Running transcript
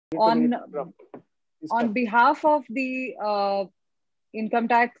On, on behalf of the Income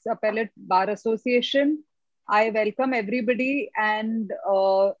Tax Appellate Bar Association, I welcome everybody and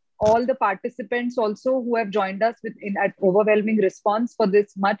all the participants also who have joined us with an overwhelming response for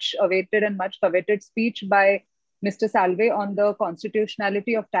this much awaited and much coveted speech by Mr. Salve on the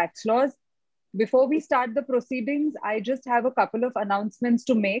constitutionality of tax laws. Before we start the proceedings, I just have a couple of announcements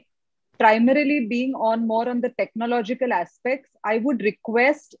to make. Primarily being more on the technological aspects, I would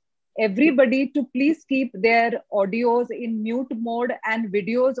request everybody to please keep their audios in mute mode and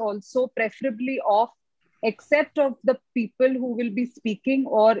videos also preferably off, except of the people who will be speaking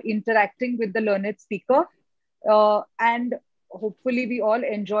or interacting with the learned speaker. And hopefully we all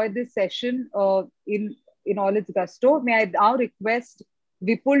enjoy this session in all its gusto. May I now request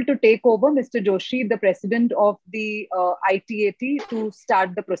Vipul to take over, Mr. Joshi, the president of the ITAT, to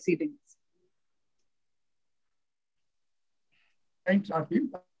start the proceedings. Thanks, Aarti.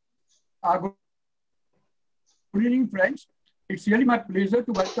 Good evening, friends. It's really my pleasure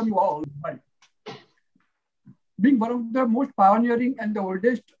to welcome you all. Being one of the most pioneering and the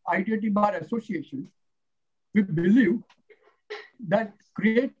oldest ITAT bar associations, we believe that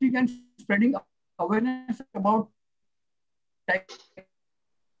creating and spreading awareness about tax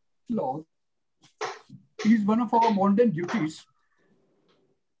laws is one of our modern duties,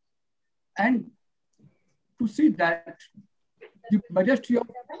 and to see that the majesty of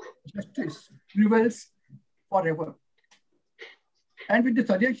justice prevails forever. And with the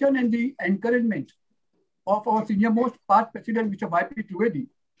suggestion and the encouragement of our senior-most past president, Mr. Y.P. Trivedi,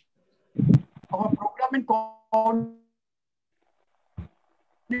 our program and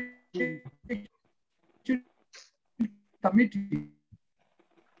committee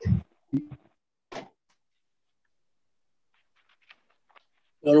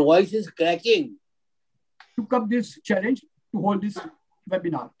Your voice is cracking. Took up this challenge to hold this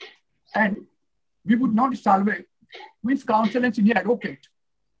webinar. And we would not Salve, means counsel and senior advocate,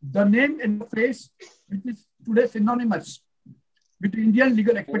 the name and the face which is today synonymous with Indian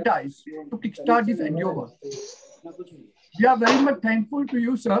legal expertise to kickstart this endeavor. We are very much thankful to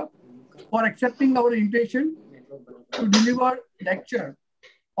you, sir, for accepting our invitation to deliver lecture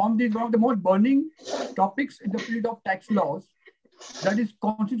on this one of the most burning topics in the field of tax laws, that is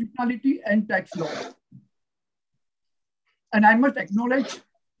constitutionality and tax law. And I must acknowledge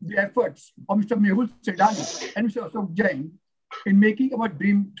the efforts of Mr. Mehul Sedani and Mr. Ashok Jain in making our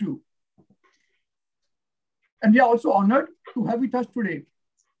dream true. And we are also honored to have with us today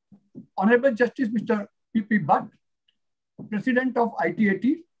Honorable Justice Mr. P.P. Bhatt, President of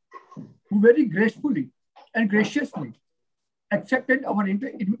ITAT, who very gracefully and graciously accepted our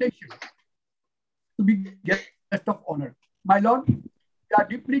invitation to be guest of honor. My Lord, we are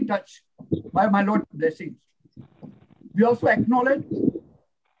deeply touched by my Lord's blessings. We also acknowledge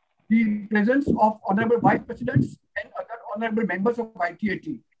the presence of Honorable Vice Presidents and other honorable members of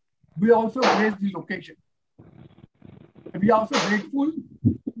ITAT. We also grace this occasion. And we are also grateful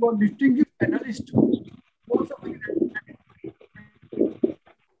to our distinguished panelists who also really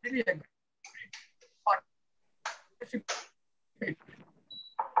participate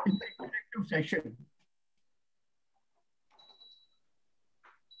in the interactive session.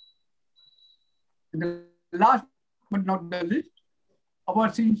 And the last but not the least,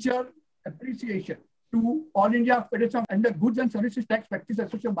 our sincere appreciation to All India Federation and the Goods and Services Tax Practice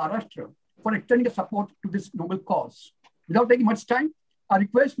Association of Maharashtra for extending the support to this noble cause. Without taking much time, I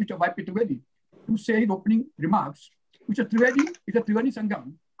request Mr. Y.P. Trivedi to say his opening remarks. Mr. Trivedi is a Trivedi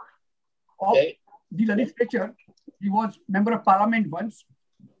Sangam of the legislature. He was member of parliament once,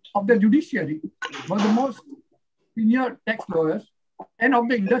 of the judiciary, was the most senior tax lawyers, and of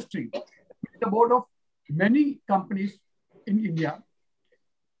the industry, the board of many companies in India,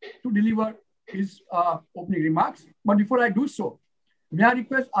 to deliver his opening remarks. But before I do so, may I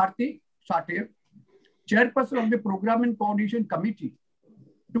request Aarti Satir, chairperson of the Program and Coordination Committee,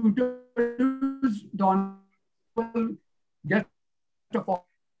 to introduce the honorable guest of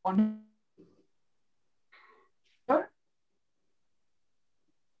honor.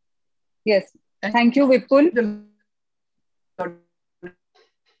 Yes, thank you, Vipul.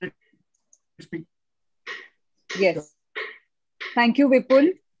 Yes, thank you,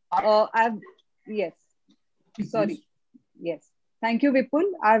 Vipul. Yes, sorry. Yes, thank you, Vipul.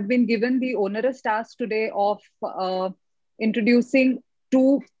 I've been given the onerous task today of introducing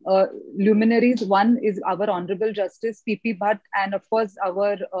two luminaries. One is our Honorable Justice P.P. Bhatt, and of course,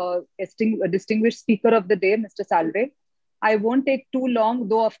 our distinguished speaker of the day, Mr. Salve. I won't take too long,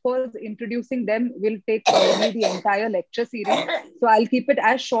 though, of course, introducing them will take probably the entire lecture series. So I'll keep it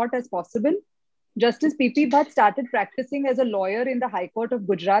as short as possible. Justice P.P. Bhatt started practicing as a lawyer in the High Court of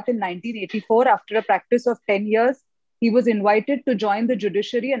Gujarat in 1984. After a practice of 10 years, he was invited to join the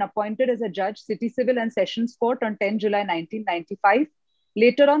judiciary and appointed as a judge, City Civil and Sessions Court on 10 July 1995.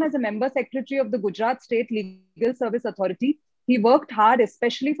 Later on, as a member secretary of the Gujarat State Legal Service Authority, he worked hard,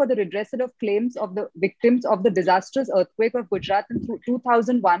 especially for the redressal of claims of the victims of the disastrous earthquake of Gujarat in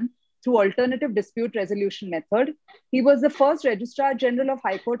 2001 through alternative dispute resolution method. He was the first Registrar General of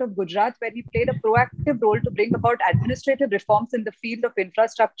High Court of Gujarat, where he played a proactive role to bring about administrative reforms in the field of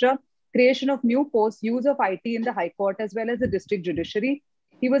infrastructure, creation of new posts, use of IT in the High Court, as well as the district judiciary.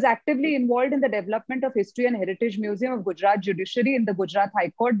 He was actively involved in the development of History and Heritage Museum of Gujarat Judiciary in the Gujarat High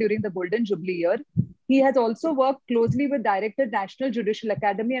Court during the Golden Jubilee year. He has also worked closely with directed National Judicial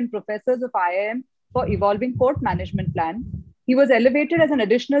Academy and professors of IIM for evolving court management plan. He was elevated as an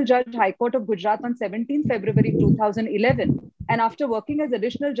additional judge, High Court of Gujarat on 17 February 2011. And after working as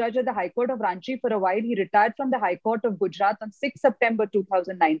additional judge at the High Court of Ranchi for a while, he retired from the High Court of Gujarat on 6 September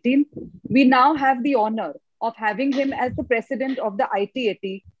 2019. We now have the honor of having him as the president of the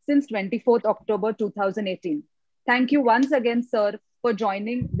ITAT since 24th October 2018. Thank you once again, sir, for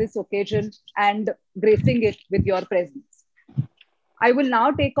joining this occasion and gracing it with your presence. I will now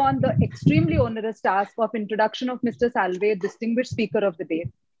take on the extremely onerous task of introduction of Mr. Salve, distinguished speaker of the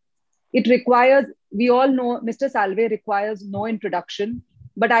day. It requires, we all know Mr. Salve requires no introduction,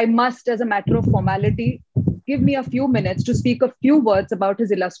 but I must, as a matter of formality, give me a few minutes to speak a few words about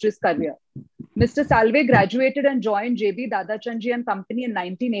his illustrious career. Mr. Salve graduated and joined J.B. Dadachandji and Company in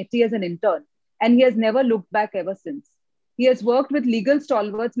 1980 as an intern, and he has never looked back ever since. He has worked with legal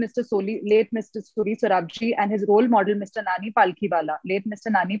stalwarts, late Mr. Suri Sarabji, and his role model, Mr. Nani Palkhiwala, late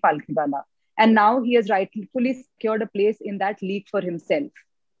Mr. Nani Palkhiwala. And now he has rightfully secured a place in that league for himself.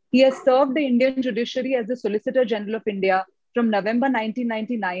 He has served the Indian judiciary as the Solicitor General of India from November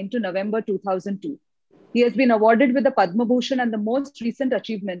 1999 to November 2002. He has been awarded with the Padma Bhushan, and the most recent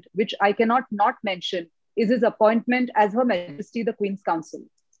achievement, which I cannot not mention, is his appointment as Her Majesty the Queen's Counsel.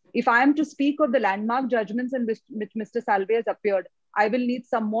 If I am to speak of the landmark judgments in which Mr. Salve has appeared, I will need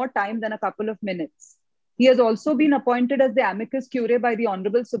some more time than a couple of minutes. He has also been appointed as the amicus curiae by the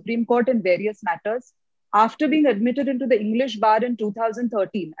Honorable Supreme Court in various matters. After being admitted into the English bar in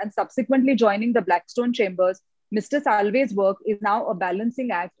 2013 and subsequently joining the Blackstone Chambers, Mr. Salve's work is now a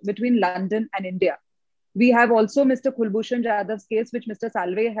balancing act between London and India. We have also Mr. Kulbhushan Jadhav's case, which Mr.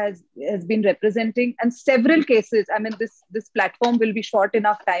 Salve has been representing, and several cases. I mean, this platform will be short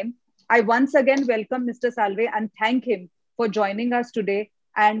enough time. I once again welcome Mr. Salve and thank him for joining us today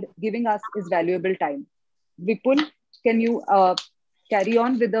and giving us his valuable time. Vipul, can you carry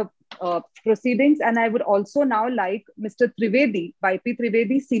on with the proceedings? And I would also now like Mr. Trivedi, YP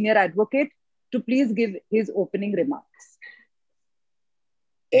Trivedi, Senior Advocate, to please give his opening remarks.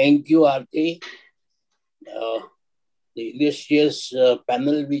 Thank you, Aarti. The illustrious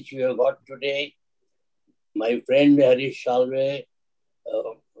panel which we have got today, my friend Harish Salve,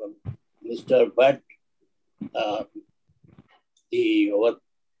 Mr. Bhatt, our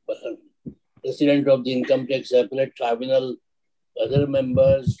President of the Income Tax Appellate Tribunal, other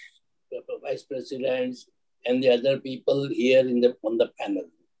members, Vice Presidents, and the other people here on the panel.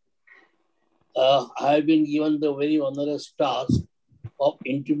 I have been given the very onerous task of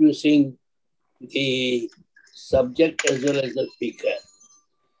introducing the subject as well as the speaker.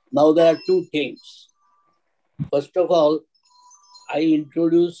 Now there are two things. First of all, I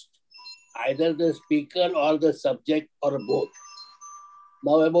introduced either the speaker or the subject or both.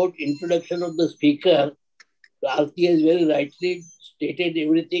 Now about introduction of the speaker, Aarti has very rightly stated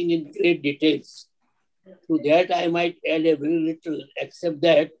everything in great details. To that I might add a very little, except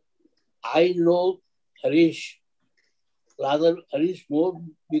that I know Harish more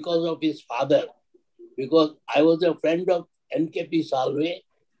because of his father, because I was a friend of NKP Salve,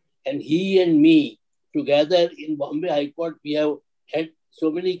 and he and me together in Bombay High Court, we have had so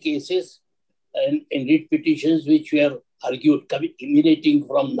many cases and writ petitions which were argued, emanating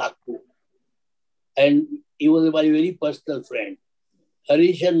from Nagpur. And he was my very personal friend.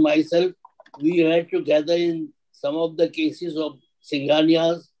 Harish and myself, we had together in some of the cases of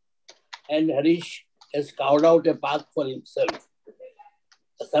Singhanias, and Harish has carved out a path for himself.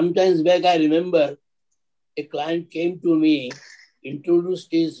 Sometimes back, I remember a client came to me, introduced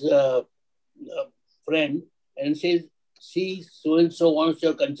his friend, and says, see, so-and-so wants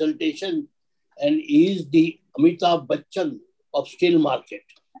your consultation, and he is the Amitabh Bachchan of steel market.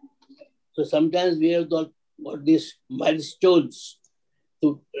 So sometimes we have got these milestones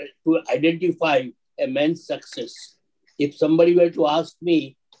to identify a man's success. If somebody were to ask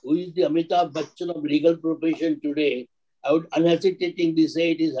me, who is the Amitabh Bachchan of legal profession today, I would unhesitatingly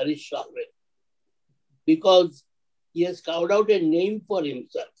say it is Harish Salve. because he has carved out a name for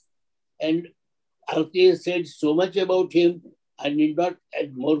himself. And RK has said so much about him. I need not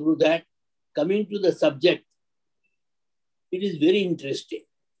add more to that. Coming to the subject, it is very interesting.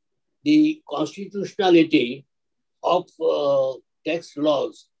 The constitutionality of tax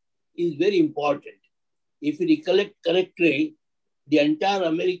laws is very important. If you recollect correctly, the entire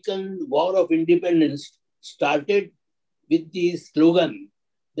American War of Independence started with the slogan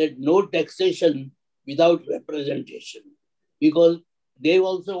that no taxation without representation, because they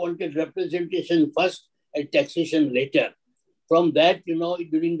also wanted representation first and taxation later. From that,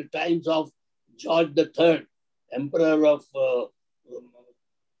 during the times of George III, Emperor of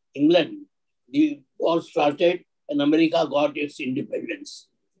England, the war started and America got its independence.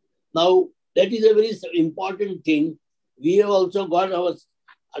 Now, that is a very important thing. We have also got our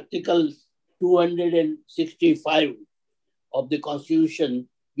Article 265 of the Constitution,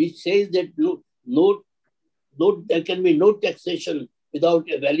 which says that there can be no taxation without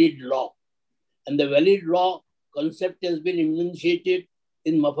a valid law. And the valid law concept has been enunciated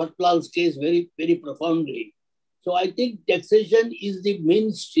in Mafatlal's case very, very profoundly. So I think taxation is the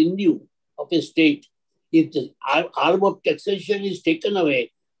main sinew of a state. If the arm of taxation is taken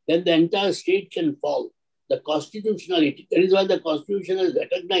away, then the entire state can fall. The constitutionality, that is why the Constitution has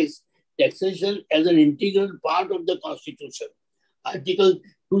recognized taxation as an integral part of the Constitution. Article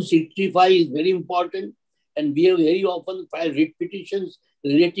 265 is very important, and we have very often filed writ petitions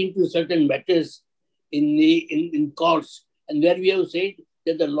relating to certain matters in courts, and where we have said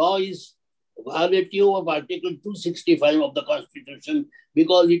that the law is violative of Article 265 of the Constitution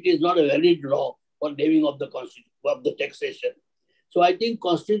because it is not a valid law for naming of the taxation. So I think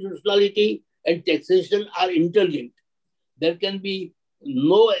constitutionality and taxation are interlinked. There can be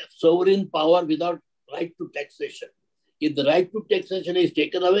no sovereign power without right to taxation. If the right to taxation is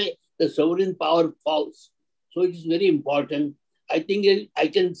taken away, the sovereign power falls. So it is very important. I think I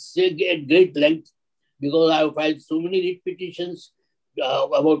can say at great length, because I have filed so many writ petitions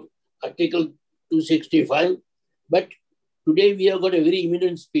about Article 265. But today we have got a very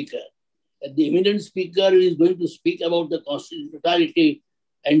eminent speaker. And the eminent speaker is going to speak about the constitutionality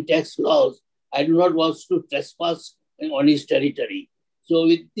and tax laws. I do not want to trespass on his territory. So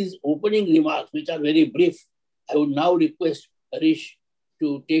with these opening remarks, which are very brief, I would now request Harish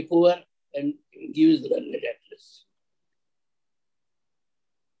to take over and give his learned address.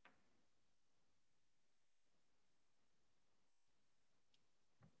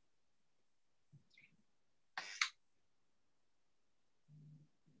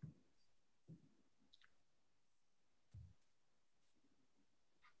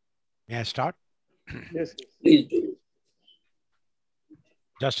 May I start? Yes. Please do.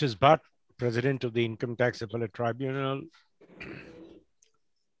 Justice Bhatt, President of the Income Tax Appellate Tribunal.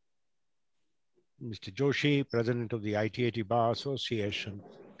 Mr. Joshi, President of the ITAT Bar Association.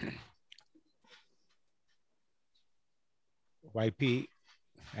 YP,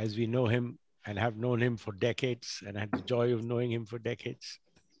 as we know him and have known him for decades and had the joy of knowing him for decades.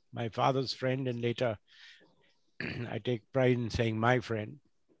 My father's friend, and later I take pride in saying my friend.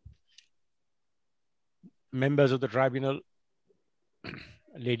 Members of the tribunal,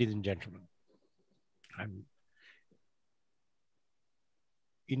 ladies and gentlemen, I'm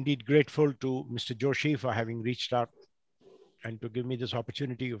indeed grateful to Mr. Joshi for having reached out and to give me this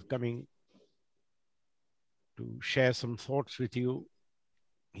opportunity of coming to share some thoughts with you.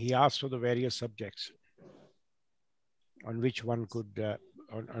 He asked for the various subjects on which one could,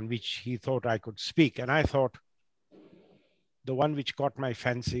 on which he thought I could speak. And I thought the one which caught my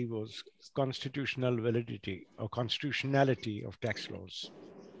fancy was constitutional validity or constitutionality of tax laws.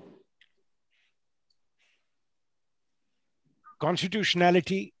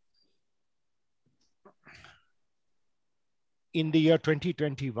 Constitutionality in the year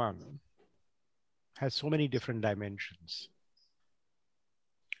 2021 has so many different dimensions.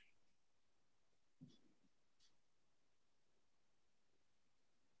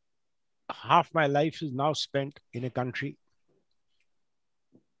 Half my life is now spent in a country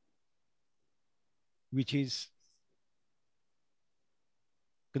which is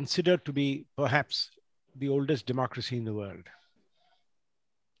considered to be perhaps the oldest democracy in the world,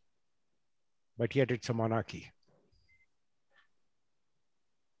 but yet it's a monarchy.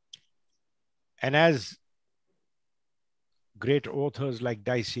 And as great authors like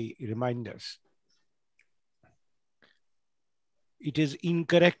Dicey remind us, it is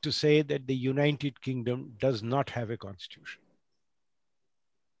incorrect to say that the United Kingdom does not have a constitution.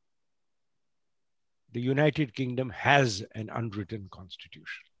 The United Kingdom has an unwritten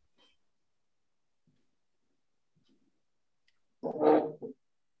constitution.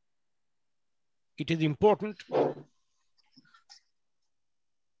 it is important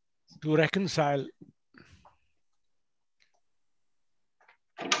to reconcile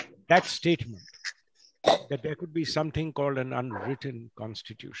that statement that there could be something called an unwritten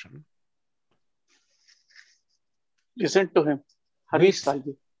constitution. Listen to him. Harish,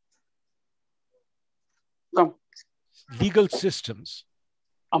 Salve. Come. Legal systems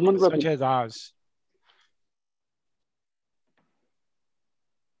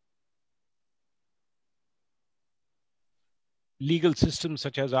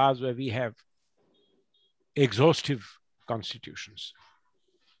such as ours where we have exhaustive constitutions.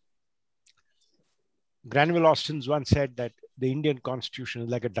 Granville Austin once said that the Indian constitution is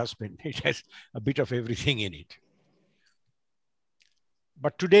like a dustbin. It has a bit of everything in it.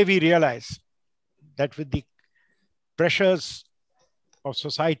 But today we realize that with the pressures of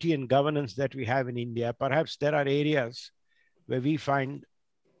society and governance that we have in India, perhaps there are areas where we find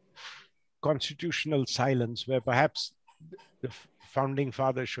constitutional silence, where perhaps the founding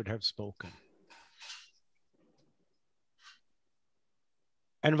fathers should have spoken.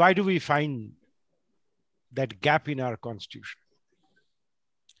 And why do we find that gap in our constitution?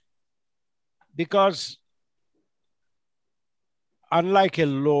 Because unlike a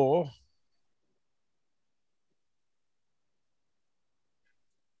law,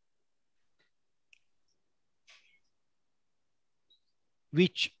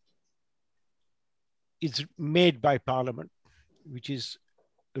 which is made by Parliament, which is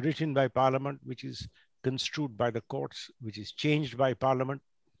written by Parliament, which is construed by the courts, which is changed by Parliament,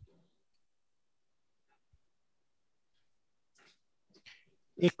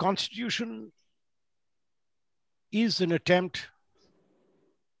 a constitution is an attempt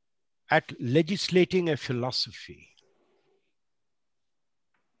at legislating a philosophy.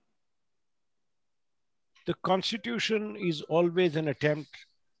 The constitution is always an attempt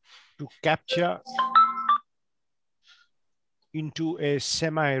to capture into a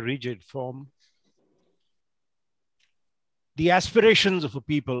semi-rigid form the aspirations of a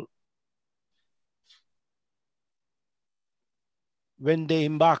people when they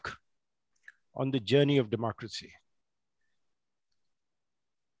embark on the journey of democracy.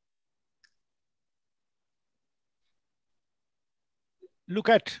 Look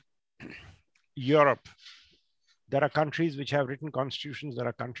at Europe. There are countries which have written constitutions, there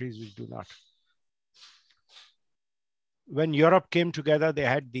are countries which do not. When Europe came together, they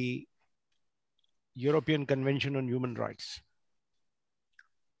had the European Convention on Human Rights.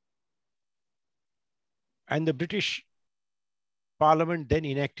 And the British Parliament then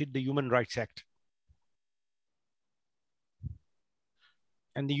enacted the Human Rights Act.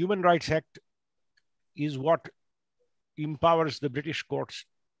 And the Human Rights Act is what empowers the British courts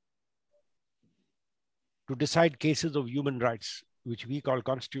to decide cases of human rights, which we call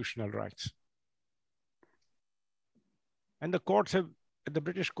constitutional rights. And the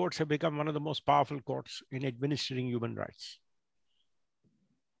British courts have become one of the most powerful courts in administering human rights.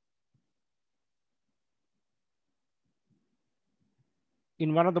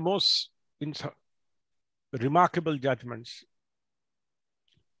 In one of the most remarkable judgments,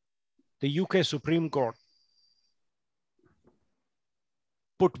 the UK Supreme Court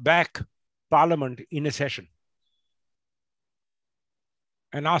put back Parliament in a session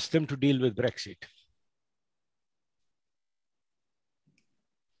and asked them to deal with Brexit.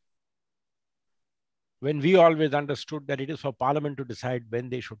 When we always understood that it is for Parliament to decide when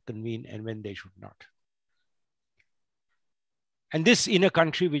they should convene and when they should not. And this in a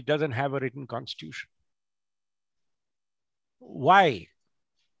country which doesn't have a written constitution. Why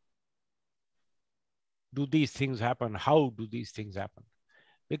do these things happen? How do these things happen?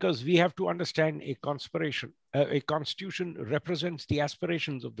 Because we have to understand a constitution represents the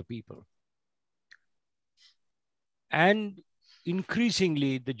aspirations of the people. And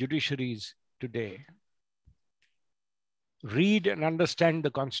increasingly, the judiciaries today read and understand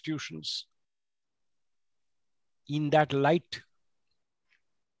the constitutions in that light.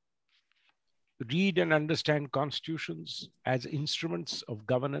 Read and understand constitutions as instruments of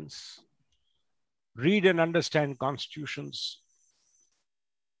governance. Read and understand constitutions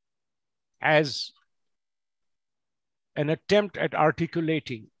as an attempt at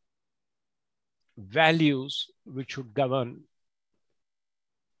articulating values which should govern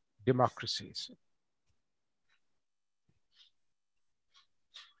democracies.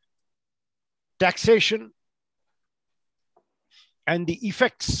 Taxation and the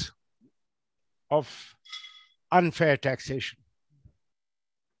effects of unfair taxation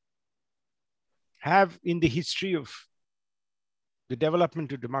have, in the history of the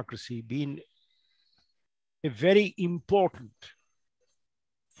development of democracy, been a very important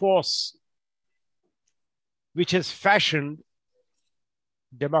force which has fashioned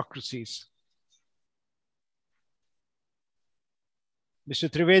democracies. Mr.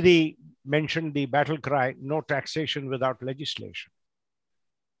 Trivedi mentioned the battle cry, no taxation without legislation.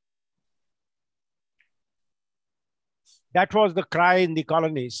 That was the cry in the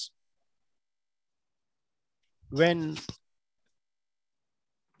colonies when,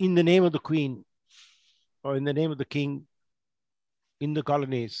 in the name of the Queen or in the name of the King in the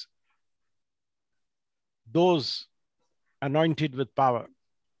colonies, those anointed with power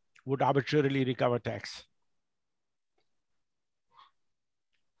would arbitrarily recover tax.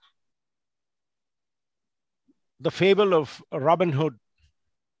 The fable of Robin Hood,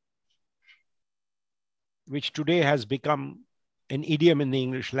 which today has become an idiom in the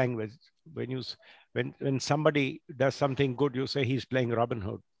English language. When somebody does something good, you say he's playing Robin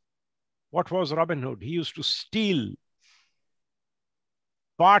Hood. What was Robin Hood? He used to steal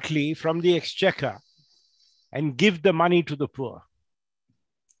partly from the exchequer and give the money to the poor.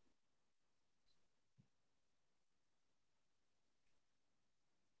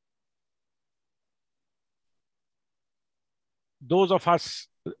 Those of us,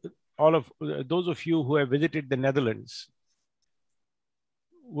 those of you who have visited the Netherlands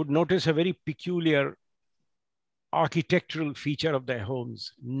would notice a very peculiar architectural feature of their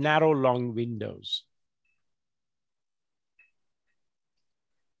homes: narrow, long windows.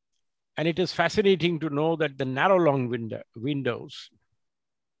 And it is fascinating to know that the narrow, long windows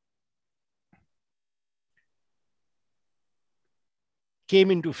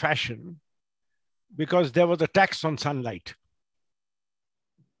came into fashion because there was a tax on sunlight.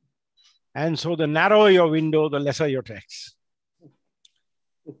 And so the narrower your window, the lesser your tax.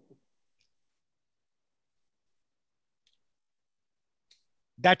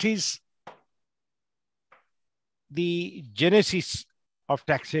 That is the genesis of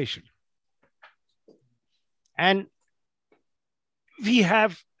taxation. And we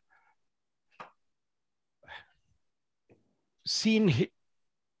have seen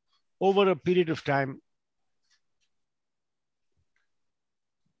over a period of time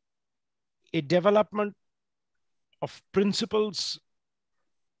a development of principles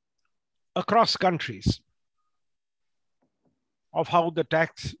across countries of how the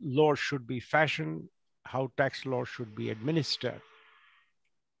tax law should be fashioned, how tax law should be administered.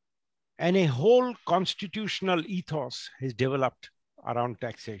 And a whole constitutional ethos has developed around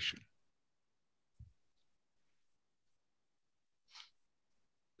taxation.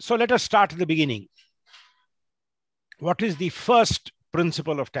 So let us start at the beginning. What is the first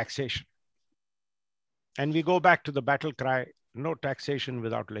principle of taxation? And we go back to the battle cry, no taxation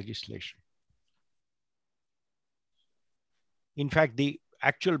without legislation. In fact, the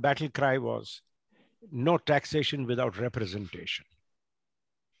actual battle cry was no taxation without representation.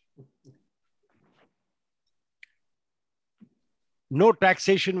 No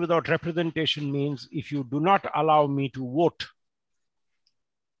taxation without representation means if you do not allow me to vote,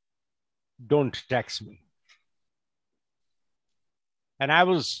 don't tax me. And I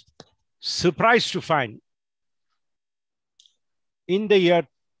was surprised to find in the year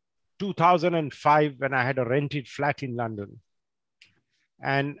 2005, when I had a rented flat in London,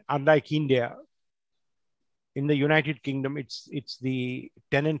 and unlike India, in the United Kingdom, it's the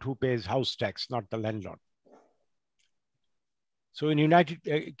tenant who pays house tax, not the landlord. So in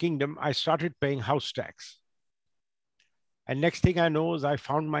United Kingdom, I started paying house tax. And next thing I know is I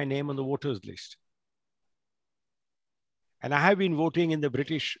found my name on the voters list. And I have been voting in the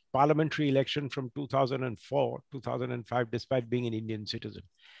British parliamentary election from 2004, 2005, despite being an Indian citizen.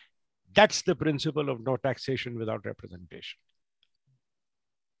 That's the principle of no taxation without representation.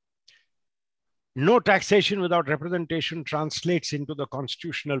 No taxation without representation translates into the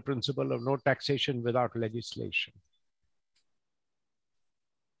constitutional principle of no taxation without legislation.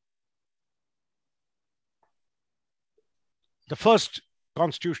 The first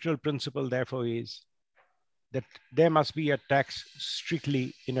constitutional principle, therefore, is that there must be a tax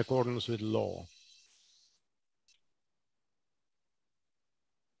strictly in accordance with law.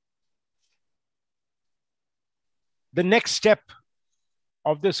 The next step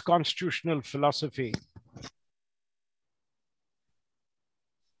of this constitutional philosophy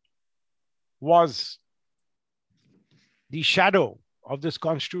was the shadow of this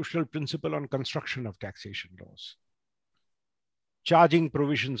constitutional principle on construction of taxation laws. Charging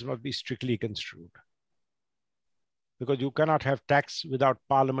provisions must be strictly construed, because you cannot have tax without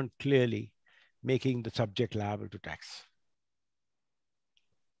Parliament clearly making the subject liable to tax.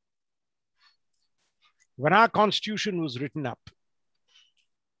 When our Constitution was written up,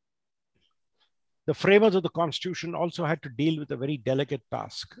 the framers of the Constitution also had to deal with a very delicate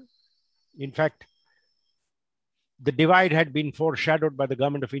task. In fact, The divide had been foreshadowed by the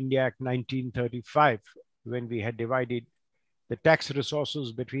Government of India Act 1935, when we had divided the tax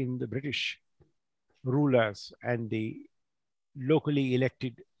resources between the British rulers and the locally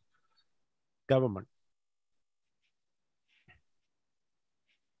elected government.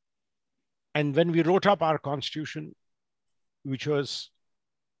 And when we wrote up our constitution, which was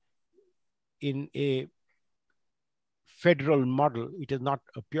in a federal model, it is not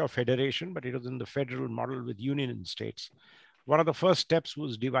a pure federation, but it was in the federal model with union states. One of the first steps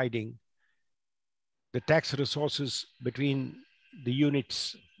was dividing the tax resources between the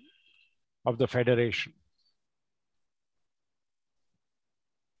units of the federation.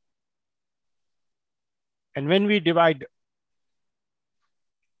 And when we divide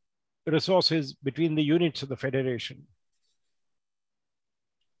resources between the units of the federation,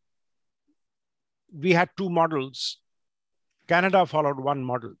 we had two models. Canada followed one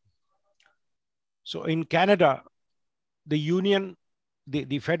model. So in Canada, the union,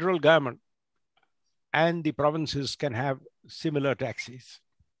 the federal government and the provinces can have similar taxes.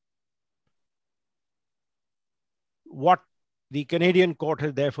 What the Canadian court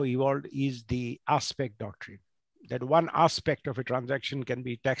has therefore evolved is the aspect doctrine, that one aspect of a transaction can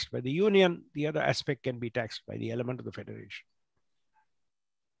be taxed by the union, the other aspect can be taxed by the element of the federation.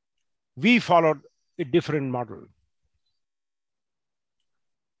 We followed a different model.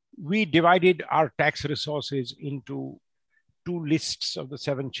 We divided our tax resources into two lists of the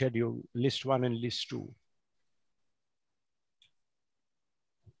seventh schedule, list 1 and list 2.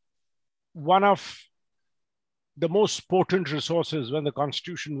 One of the most potent resources when the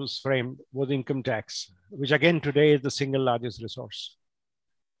Constitution was framed was income tax, which again today is the single largest resource.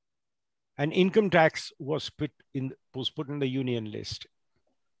 And income tax was put in the union list.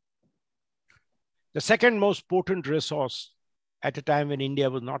 The second most potent resource at a time when India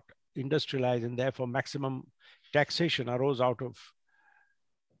was not industrialized and therefore maximum taxation arose out of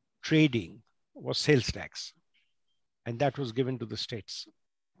trading was sales tax. And that was given to the states.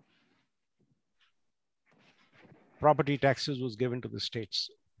 Property taxes was given to the states.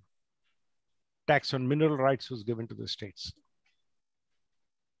 Tax on mineral rights was given to the states.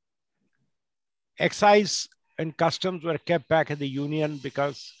 Excise and customs were kept back at the union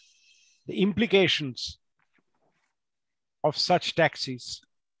because the implications of such taxes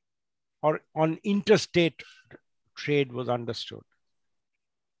or on interstate trade was understood.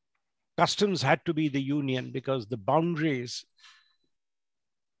 Customs had to be the union because the boundaries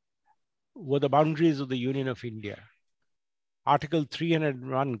were the boundaries of the Union of India. Article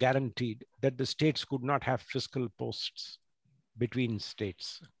 301 guaranteed that the states could not have fiscal posts between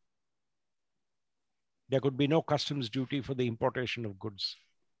states. There could be no customs duty for the importation of goods.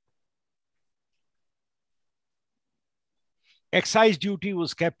 Excise duty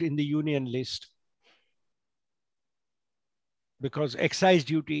was kept in the union list because excise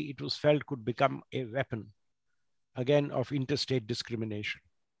duty, it was felt, could become a weapon, again, of interstate discrimination.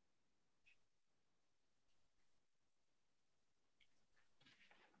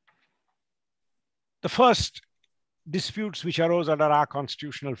 The first disputes which arose under our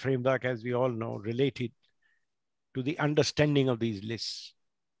constitutional framework, as we all know, related to the understanding of these lists.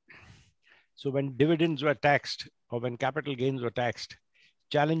 So when dividends were taxed or when capital gains were taxed,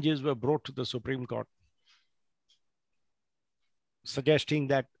 challenges were brought to the Supreme Court, suggesting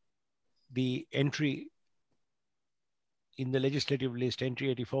that the entry in the legislative list,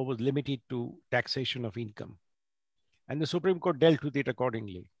 entry 84, was limited to taxation of income. And the Supreme Court dealt with it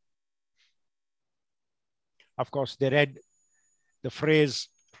accordingly. Of course, they read the phrase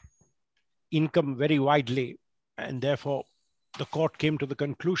income very widely, and therefore the court came to the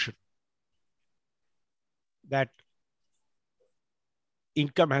conclusion that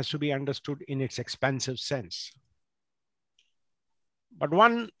income has to be understood in its expansive sense. But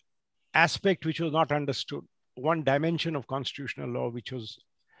one aspect which was not understood, one dimension of constitutional law which was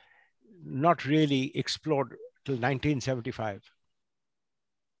not really explored till 1975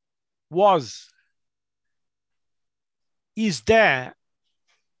 was, is there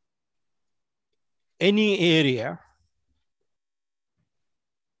any area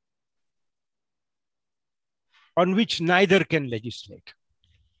on which neither can legislate?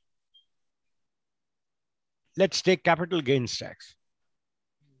 Let's take capital gains tax.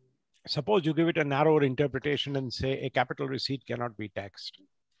 Suppose you give it a narrower interpretation and say a capital receipt cannot be taxed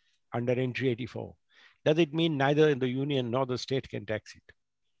under entry 84. Does it mean neither the union nor the state can tax it?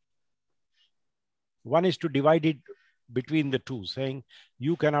 One is to divide it between the two, saying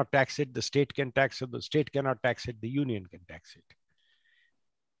you cannot tax it, the state can tax it, the state cannot tax it, the union can tax it.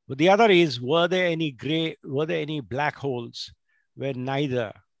 But the other is, were there any black holes where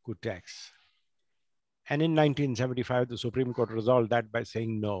neither could tax? And in 1975, the Supreme Court resolved that by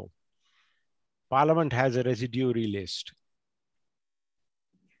saying no. Parliament has a residuary list.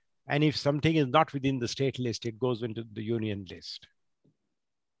 And if something is not within the state list, it goes into the union list.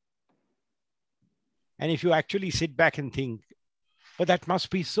 And if you actually sit back and think, but that must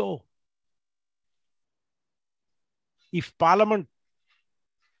be so. If Parliament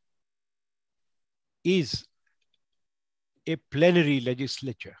is a plenary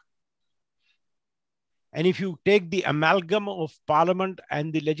legislature, and if you take the amalgam of Parliament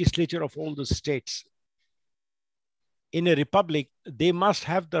and the legislature of all the states, in a republic, they must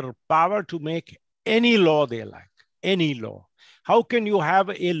have the power to make any law they like, any law. How can you have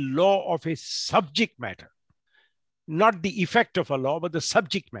a law of a subject matter? Not the effect of a law, but the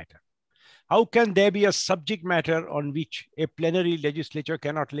subject matter. How can there be a subject matter on which a plenary legislature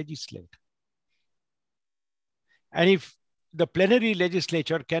cannot legislate? And if the plenary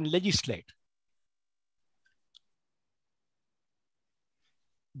legislature can legislate,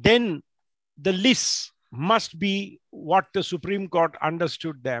 then the lists must be what the Supreme Court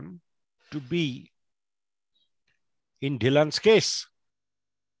understood them to be in Dhillon's case.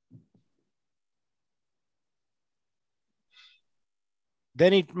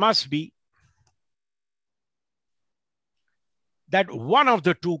 Then it must be that one of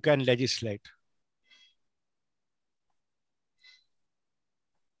the two can legislate.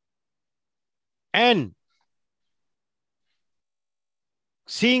 And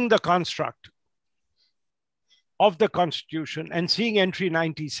seeing the construct of the Constitution and seeing entry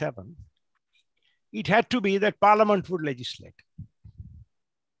 97, it had to be that Parliament would legislate.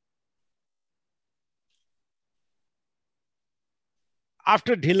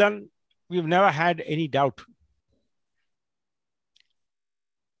 After Dhillon, we've never had any doubt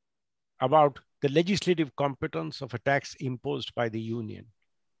about the legislative competence of a tax imposed by the union.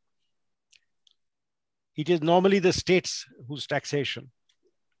 It is normally the states whose taxation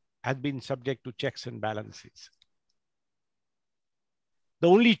has been subject to checks and balances. The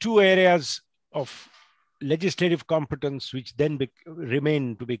only two areas of legislative competence which then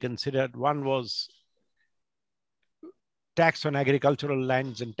remain to be considered, one was tax on agricultural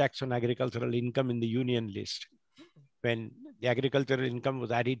lands and tax on agricultural income in the union list, when the agricultural income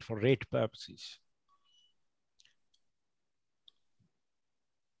was added for rate purposes.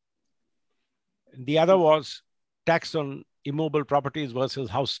 The other was tax on immobile properties versus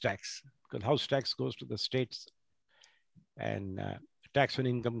house tax, because house tax goes to the states and tax on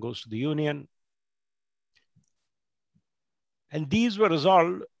income goes to the union. And these were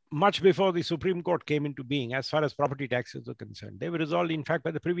resolved much before the Supreme Court came into being as far as property taxes are concerned. They were resolved, in fact,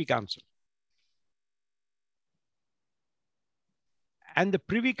 by the Privy Council. And the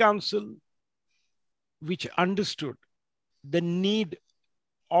Privy Council, which understood the need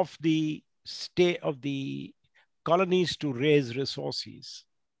of the state of the colonies to raise resources,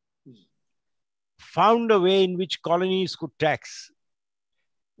 found a way in which colonies could tax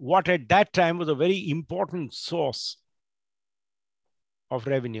what at that time was a very important source of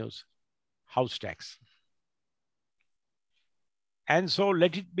revenues, house tax. And so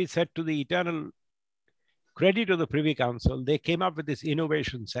let it be said to the eternal credit of the Privy Council, they came up with this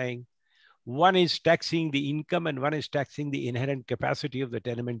innovation saying, one is taxing the income and one is taxing the inherent capacity of the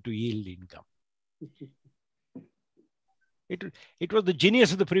tenement to yield income. It was the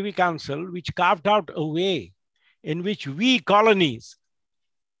genius of the Privy Council which carved out a way in which we colonies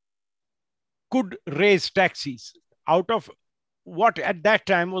could raise taxes out of what at that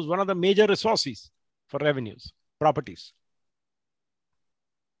time was one of the major resources for revenues, properties.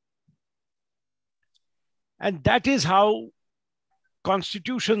 And that is how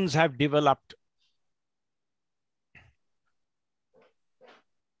constitutions have developed.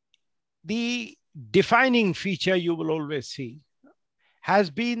 The defining feature you will always see has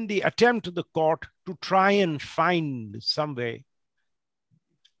been the attempt of the court to try and find some way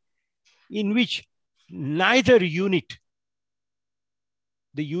in which neither unit,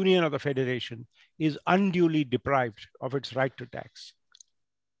 the union or the federation, is unduly deprived of its right to tax.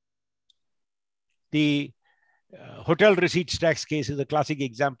 The hotel receipts tax case is a classic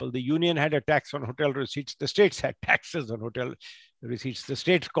example. The union had a tax on hotel receipts. The states had taxes on hotel receipts. The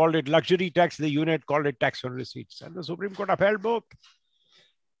states called it luxury tax. The union called it tax on receipts. And the Supreme Court upheld both.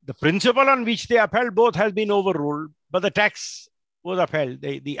 The principle on which they upheld both has been overruled, but the tax was upheld.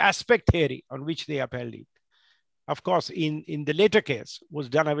 The aspect theory on which they upheld it, of course, in the later case, was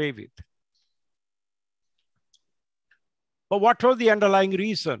done away with. But what was the underlying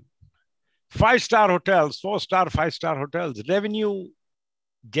reason? 5-star hotels, 4-star, 5-star hotels, revenue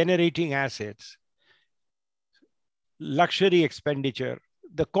generating assets, luxury expenditure,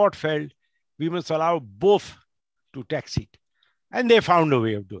 the court felt we must allow both to tax it. And they found a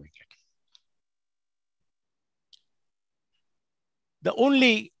way of doing it. The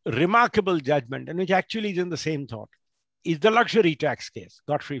only remarkable judgment, and which actually is in the same thought, is the luxury tax case,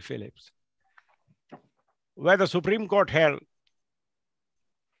 Godfrey Phillips, where the Supreme Court held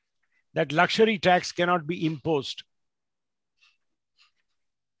that luxury tax cannot be imposed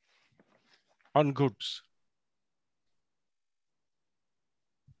on goods.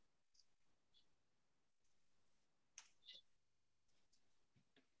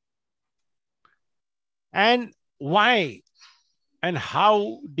 And why and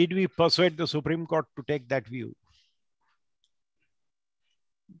how did we persuade the Supreme Court to take that view?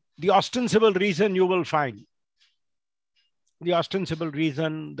 The ostensible reason you will find, the ostensible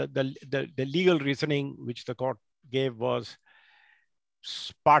reason, the legal reasoning which the court gave was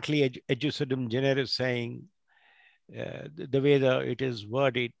partly educedum generis, saying the way it is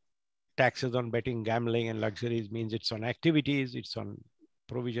worded, taxes on betting, gambling, and luxuries means it's on activities, it's on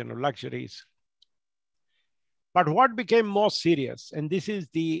provision of luxuries. But what became more serious, and these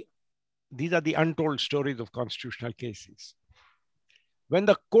are the untold stories of constitutional cases. When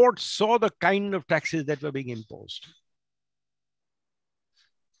the court saw the kind of taxes that were being imposed,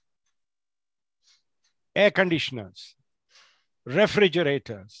 air conditioners,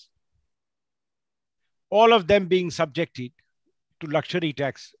 refrigerators, all of them being subjected to luxury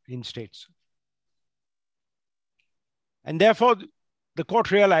tax in states. And therefore, the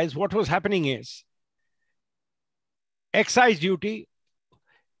court realized what was happening is excise duty,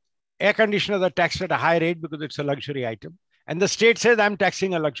 air conditioners are taxed at a high rate because it's a luxury item. And the state says, I'm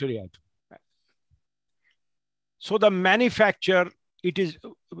taxing a luxury item. So the manufacturer, it is,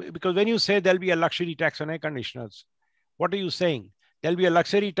 because when you say there'll be a luxury tax on air conditioners, what are you saying? There'll be a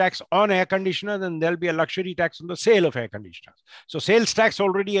luxury tax on air conditioners and there'll be a luxury tax on the sale of air conditioners. So sales tax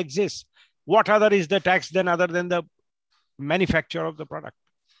already exists. What other is the tax then other than the manufacture of the product?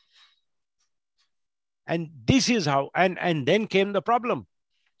 And this is how, and then came the problem.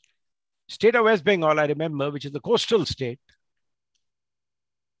 State of West Bengal, I remember, which is the coastal state,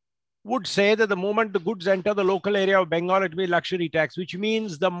 would say that the moment the goods enter the local area of Bengal, it will be luxury tax, which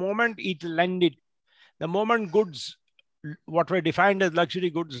means the moment it landed, the moment goods, what were defined as luxury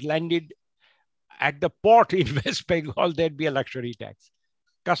goods, landed at the port in West Bengal, there'd be a luxury tax,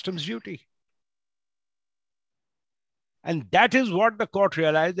 customs duty. And that is what the court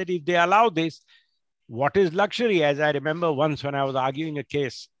realized, that if they allow this, what is luxury? As I remember once when I was arguing a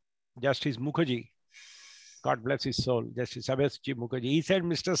case, Justice Mukherjee, God bless his soul, Justice Sabyasachi Mukherjee, he said,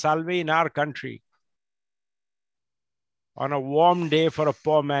 Mr. Salve, in our country, on a warm day for a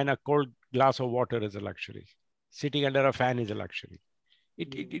poor man, a cold glass of water is a luxury. Sitting under a fan is a luxury.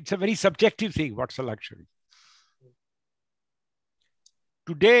 It's a very subjective thing. What's a luxury?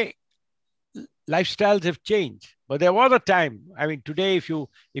 Today, lifestyles have changed, but there was a time. I mean, today, if you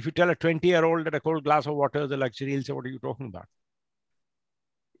tell a 20-year-old that a cold glass of water is a luxury, he'll say, what are you talking about?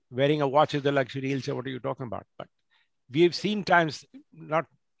 Wearing a watch is a luxury, he'll say, what are you talking about? But we have seen times not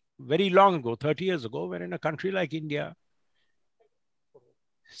very long ago, 30 years ago, where in a country like India,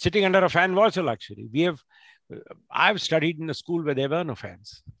 sitting under a fan was a luxury. I've studied in a school where there were no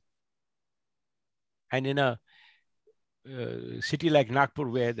fans. And in a city like Nagpur,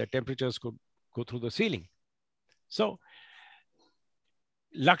 where the temperatures could go through the ceiling. So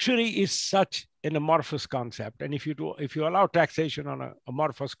luxury is such an amorphous concept. And if you allow taxation on an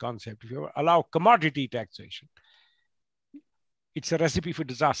amorphous concept, if you allow commodity taxation, it's a recipe for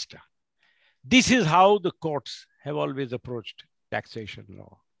disaster. This is how the courts have always approached taxation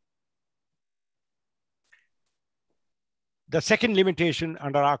law. The second limitation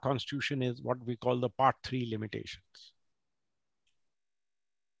under our constitution is what we call the Part 3 limitations.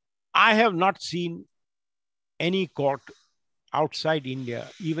 I have not seen any court outside India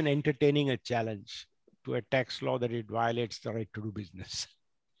even entertaining a challenge to a tax law that it violates the right to do business.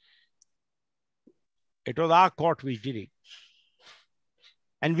 It was our court which did it.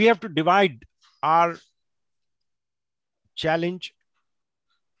 And we have to divide our challenge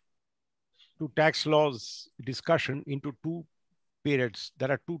to tax laws discussion into two periods.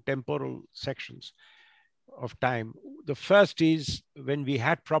 There are two temporal sections of time. The first is when we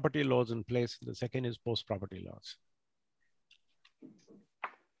had property laws in place. The second is post-property laws.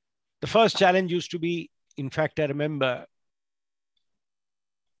 The first challenge used to be, in fact, I remember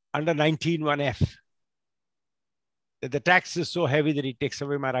under 19(1)(f), that the tax is so heavy that it takes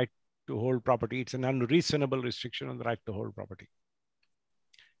away my right to hold property. It's an unreasonable restriction on the right to hold property.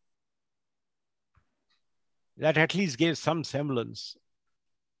 That at least gave some semblance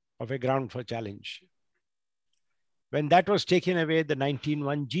of a ground for challenge. When that was taken away, the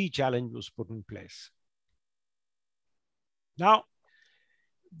 19(1)(g) challenge was put in place. Now,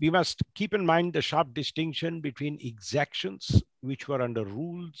 we must keep in mind the sharp distinction between exactions, which were under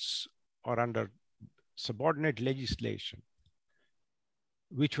rules or under subordinate legislation,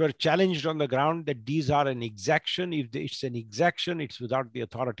 which were challenged on the ground that these are an exaction. If it's an exaction, it's without the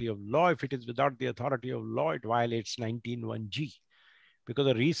authority of law. If it is without the authority of law, it violates 19(1)(g), because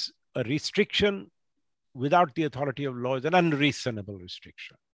a restriction without the authority of law is an unreasonable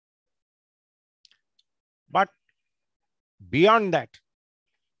restriction. But beyond that,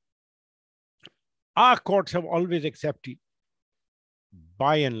 our courts have always accepted,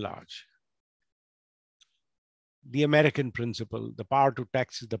 by and large, the American principle: the power to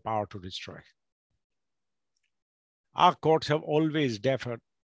tax is the power to destroy. Our courts have always deferred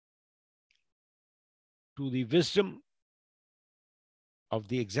to the wisdom of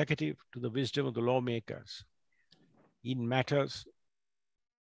the executive, to the wisdom of the lawmakers in matters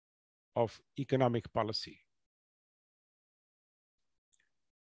of economic policy.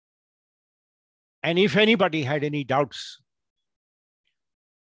 And if anybody had any doubts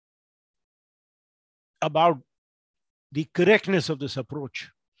about the correctness of this approach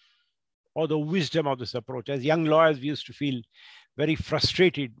or the wisdom of this approach, as young lawyers, we used to feel very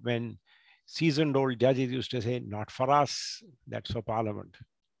frustrated when seasoned old judges used to say, "Not for us, that's for Parliament."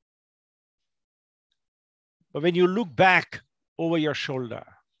 But when you look back over your shoulder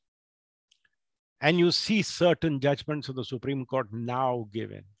and you see certain judgments of the Supreme Court now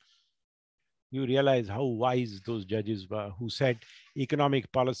given, you realize how wise those judges were who said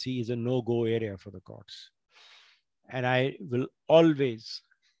economic policy is a no-go area for the courts. And I will always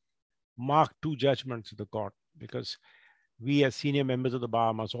mark two judgments of the court, because we as senior members of the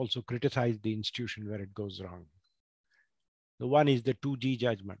bar must also criticize the institution where it goes wrong. The one is the 2G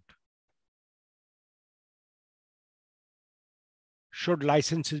judgment. Should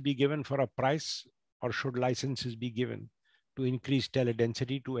licenses be given for a price, or should licenses be given to increase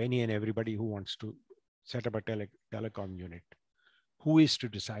teledensity to any and everybody who wants to set up a telecom unit? Who is to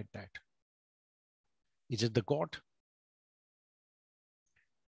decide that? Is it the court?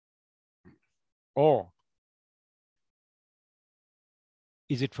 Or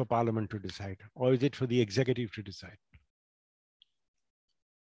is it for Parliament to decide? Or is it for the executive to decide?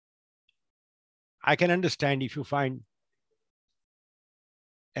 I can understand if you find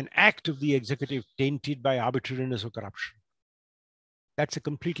an act of the executive tainted by arbitrariness or corruption. That's a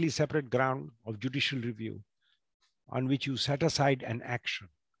completely separate ground of judicial review on which you set aside an action,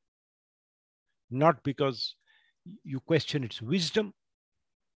 not because you question its wisdom,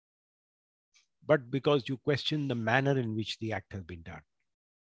 but because you question the manner in which the act has been done.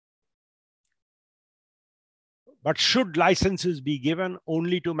 But should licenses be given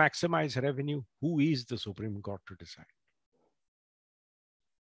only to maximize revenue? Who is the Supreme Court to decide?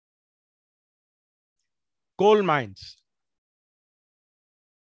 Coal mines.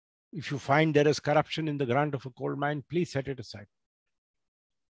 If you find there is corruption in the grant of a coal mine, please set it aside.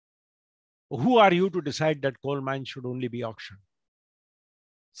 Who are you to decide that coal mines should only be auctioned?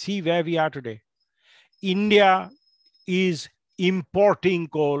 See where we are today. India is importing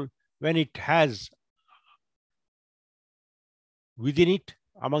coal when it has within it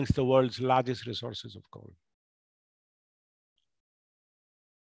amongst the world's largest resources of coal.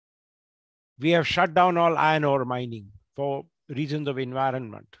 We have shut down all iron ore mining for reasons of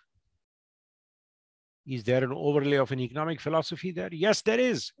environment. Is there an overlay of an economic philosophy there? Yes, there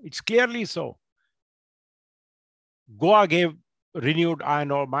is. It's clearly so. Goa gave renewed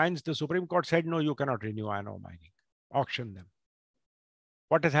iron ore mines. The Supreme Court said, no, you cannot renew iron ore mining. Auction them.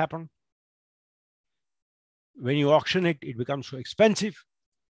 What has happened? When you auction it, it becomes so expensive.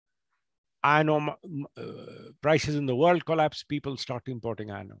 Iron ore prices in the world collapse. People start importing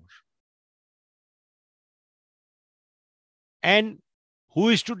iron ore. And who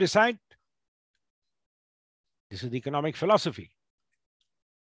is to decide? This is the economic philosophy.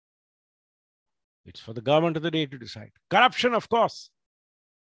 It's for the government of the day to decide. Corruption, of course.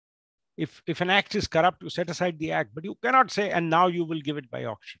 If an act is corrupt, you set aside the act, but you cannot say, and now you will give it by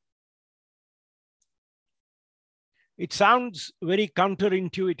auction. It sounds very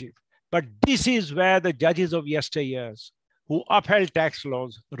counterintuitive, but this is where the judges of yesteryears who upheld tax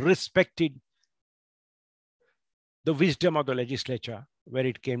laws respected the wisdom of the legislature where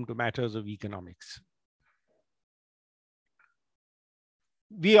it came to matters of economics.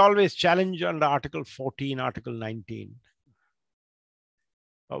 We always challenge under Article 14, Article 19.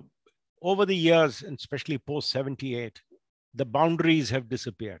 Over the years, and especially post-78, the boundaries have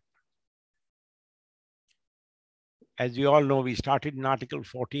disappeared. As we all know, we started in Article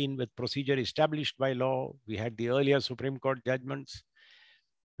 14 with procedure established by law. We had the earlier Supreme Court judgments,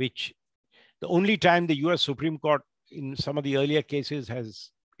 which the only time the US Supreme Court in some of the earlier cases has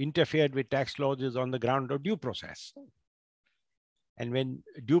interfered with tax laws is on the ground of due process. And when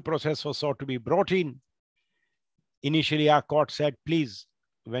due process was sought to be brought in, initially our court said, please,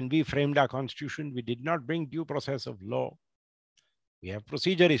 when we framed our constitution, we did not bring due process of law. We have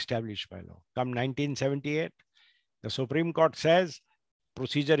procedure established by law. Come 1978, the Supreme Court says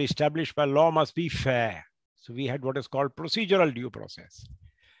procedure established by law must be fair. So we had what is called procedural due process.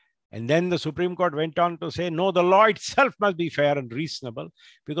 And then the Supreme Court went on to say, no, the law itself must be fair and reasonable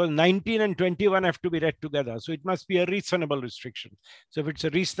because 19 and 21 have to be read together. So it must be a reasonable restriction. So if it's a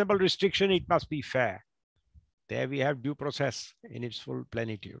reasonable restriction, it must be fair. There we have due process in its full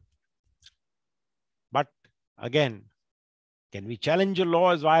plenitude. But again, can we challenge a law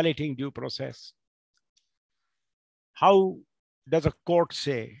as violating due process? How does a court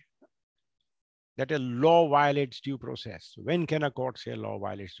say that a law violates due process? When can a court say a law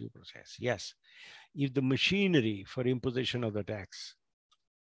violates due process? Yes, if the machinery for imposition of the tax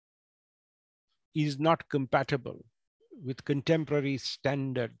is not compatible with contemporary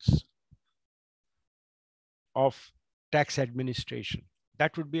standards of tax administration,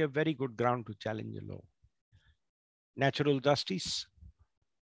 that would be a very good ground to challenge a law. Natural justice,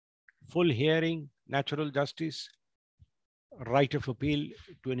 full hearing, natural justice, right of appeal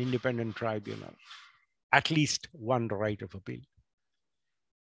to an independent tribunal, at least one right of appeal,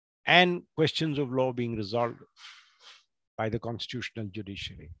 and questions of law being resolved by the constitutional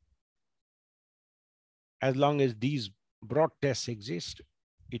judiciary. As long as these broad tests exist,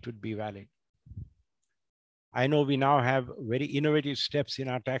 it would be valid. I know we now have very innovative steps in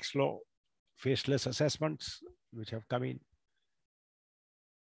our tax law, faceless assessments, which have come in.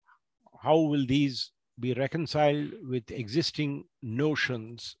 How will these be reconciled with existing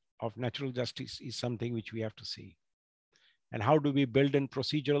notions of natural justice is something which we have to see. And how do we build in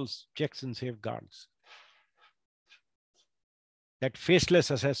procedural checks and safeguards that faceless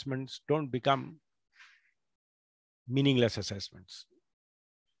assessments don't become meaningless assessments?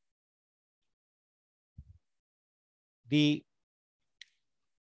 The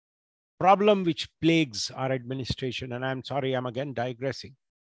problem which plagues our administration, and I'm sorry, I'm again digressing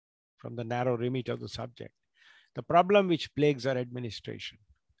from the narrow remit of the subject. The problem which plagues our administration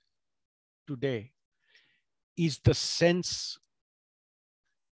today is the sense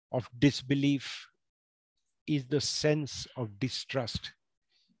of disbelief, is the sense of distrust,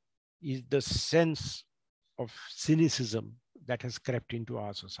 is the sense of cynicism that has crept into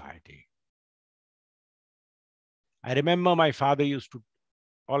our society. I remember my father used to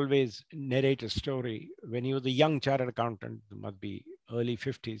always narrate a story when he was a young chartered accountant, it must be early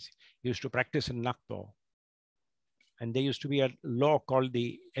 50s, he used to practice in Nagpur. And there used to be a law called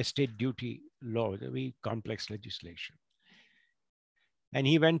the estate duty law, a very complex legislation. And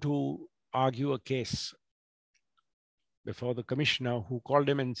he went to argue a case before the commissioner, who called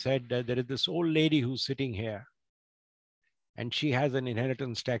him and said, there is this old lady who's sitting here and she has an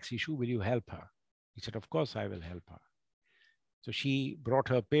inheritance tax issue. Will you help her? He said, of course I will help her. So she brought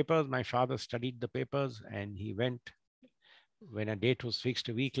her papers. My father studied the papers and he went. When a date was fixed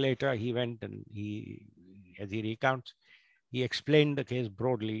a week later, he went and as he recounts, he explained the case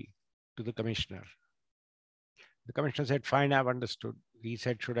broadly to the commissioner. The commissioner said, fine, I've understood. He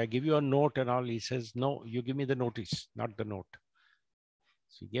said, should I give you a note and all? He says, no, you give me the notice, not the note.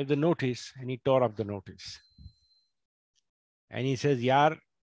 So he gave the notice and he tore up the notice. And he says, yaar,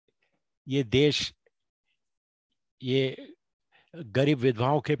 ye desh, ye garib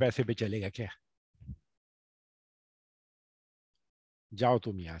vidwaon ke paise pe chalega kya? Jao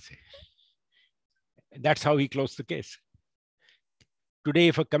tum yahan se. That's how he closed the case. Today,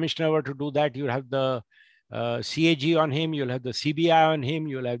 if a commissioner were to do that, you'll have the CAG on him, you'll have the CBI on him,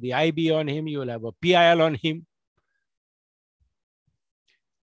 you'll have the IB on him, you'll have a PIL on him.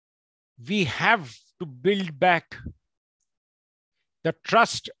 We have to build back the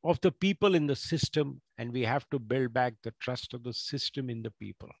trust of the people in the system, and we have to build back the trust of the system in the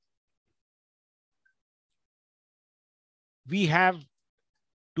people. We have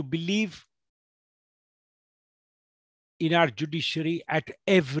to believe in our judiciary at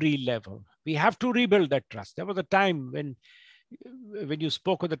every level. We have to rebuild that trust. There was a time when you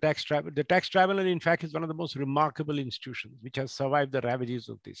spoke of the tax tribunal. The tax tribunal, in fact, is one of the most remarkable institutions which has survived the ravages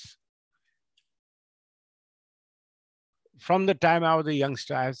of this. From the time I was a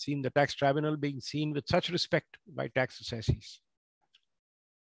youngster, I have seen the tax tribunal being seen with such respect by tax assessees.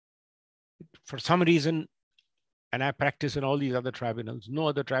 For some reason, and I practice in all these other tribunals, no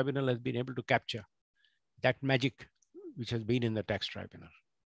other tribunal has been able to capture that magic which has been in the tax tribunal.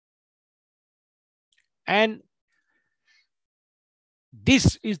 And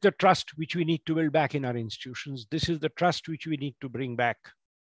this is the trust which we need to build back in our institutions. This is the trust which we need to bring back.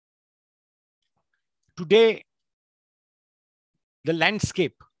 Today, the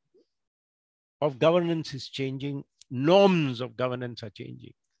landscape of governance is changing. Norms of governance are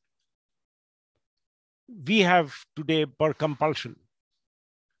changing. We have today, per compulsion,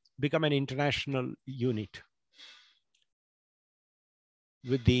 become an international unit.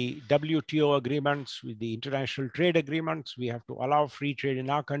 With the WTO agreements, with the international trade agreements, we have to allow free trade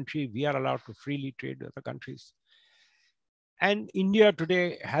in our country. We are allowed to freely trade with other countries. And India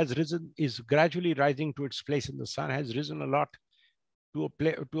today has risen, is gradually rising to its place in the sun, has risen a lot to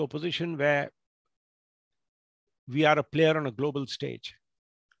a position where we are a player on a global stage.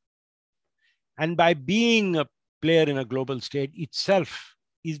 And by being a player in a global stage itself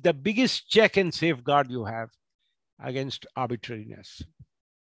is the biggest check and safeguard you have against arbitrariness.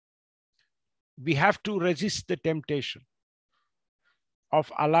 We have to resist the temptation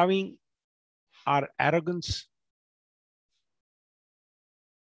of allowing our arrogance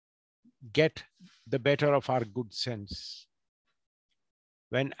get the better of our good sense.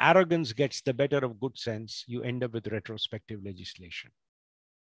 When arrogance gets the better of good sense, you end up with retrospective legislation.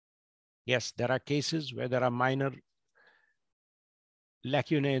 Yes, there are cases where there are minor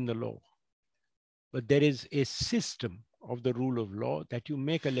lacunae in the law, but there is a system of the rule of law that you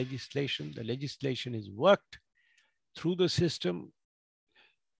make a legislation, the legislation is worked through the system.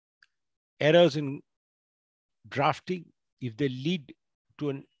 Errors in drafting, if they lead to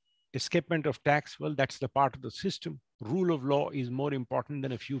an escapement of tax, well, that's the part of the system. Rule of law is more important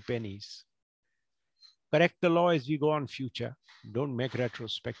than a few pennies. Correct the law as we go on future. Don't make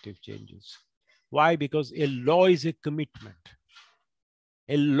retrospective changes. Why? Because a law is a commitment.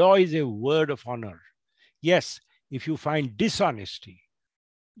 A law is a word of honor. Yes, if you find dishonesty,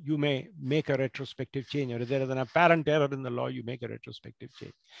 you may make a retrospective change, or if there is an apparent error in the law, you make a retrospective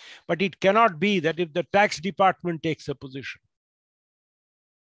change. But it cannot be that if the tax department takes a position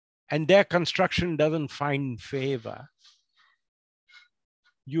and their construction doesn't find favor,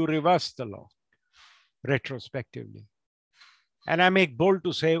 you reverse the law retrospectively. And I make bold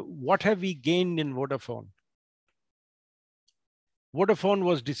to say, what have we gained in Vodafone? Vodafone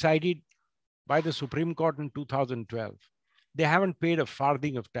was decided by the Supreme Court in 2012. They haven't paid a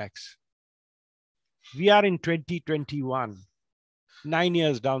farthing of tax. We are in 2021, 9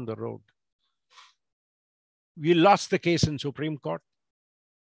 years down the road. We lost the case in Supreme Court.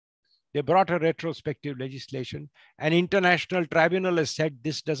 They brought a retrospective legislation. An international tribunal has said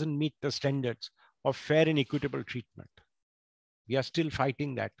this doesn't meet the standards of fair and equitable treatment. We are still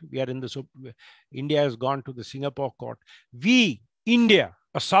fighting that. We are in the, India has gone to the Singapore court. We, India,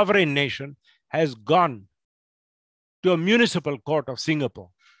 a sovereign nation, has gone to a municipal court of Singapore,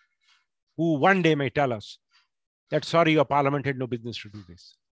 who one day may tell us that, sorry, your parliament had no business to do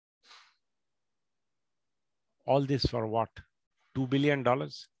this. All this for what? $2 billion?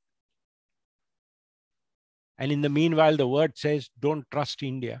 And in the meanwhile, the word says, don't trust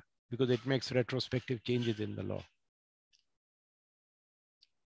India because it makes retrospective changes in the law.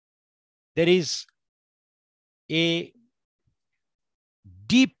 There is a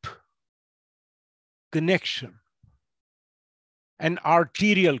deep connection, an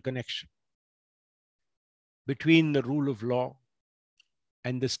arterial connection between the rule of law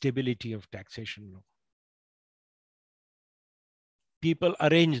and the stability of taxation law. People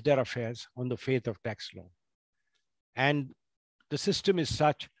arrange their affairs on the faith of tax law. And the system is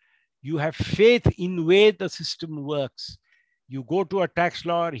such, you have faith in the way the system works. You go to a tax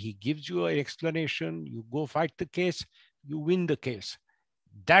lawyer, he gives you an explanation, you go fight the case, you win the case.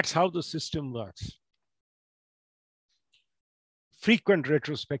 That's how the system works. Frequent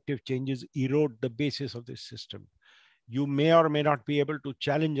retrospective changes erode the basis of this system. You may or may not be able to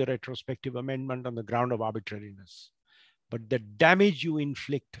challenge a retrospective amendment on the ground of arbitrariness, but the damage you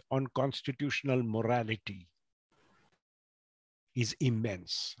inflict on constitutional morality is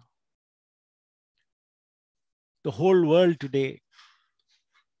immense. The whole world today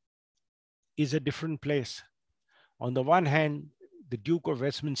is a different place. On the one hand, the Duke of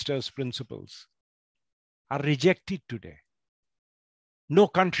Westminster's principles are rejected today. No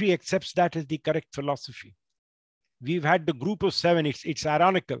country accepts that as the correct philosophy. We've had the group of seven. It's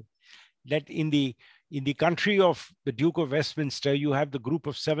ironical that in the country of the Duke of Westminster, you have the group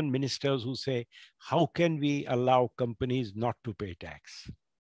of 7 ministers who say, how can we allow companies not to pay tax?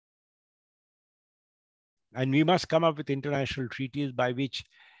 And we must come up with international treaties by which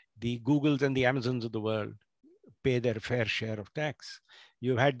the Googles and the Amazons of the world pay their fair share of tax.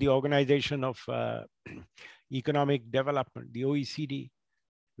 You've had the Organization of Economic Development, the OECD,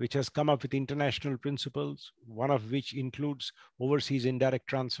 which has come up with international principles, one of which includes overseas indirect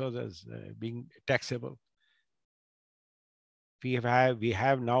transfers as being taxable. We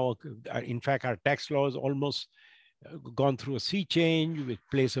have now, in fact, our tax laws almost gone through a sea change with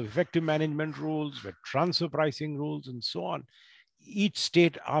place of effective management rules, with transfer pricing rules, and so on. Each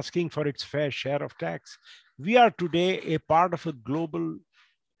state asking for its fair share of tax. We are today a part of a global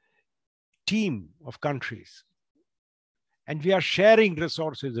team of countries, and we are sharing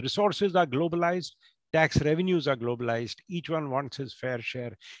resources. Resources are globalized, tax revenues are globalized. Each one wants his fair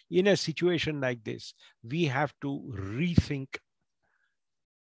share. In a situation like this, we have to rethink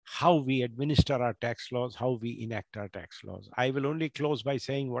how we administer our tax laws, how we enact our tax laws. I will only close by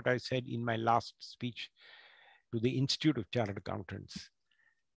saying what I said in my last speech to the Institute of Chartered Accountants.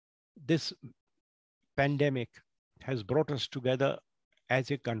 This pandemic has brought us together as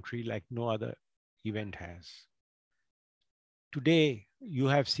a country like no other event has. Today, you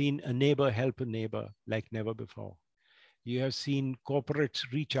have seen a neighbor help a neighbor like never before. You have seen corporates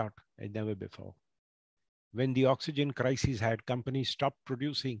reach out like never before. When the oxygen crisis had, companies stopped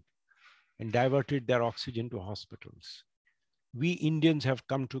producing and diverted their oxygen to hospitals. We Indians have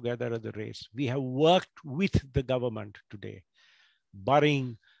come together as a race. We have worked with the government today,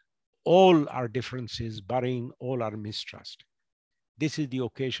 barring all our differences, barring all our mistrust. This is the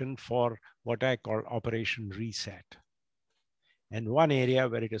occasion for what I call Operation Reset. And one area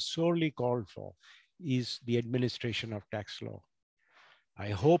where it is sorely called for is the administration of tax law. I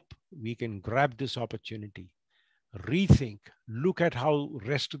hope we can grab this opportunity, rethink, look at how the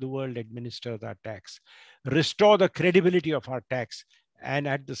rest of the world administers our tax, restore the credibility of our tax, and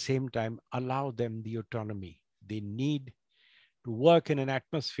at the same time, allow them the autonomy they need to work in an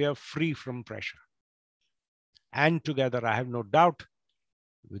atmosphere free from pressure. And together, I have no doubt,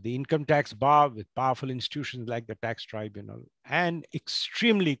 with the income tax bar, with powerful institutions like the tax tribunal, and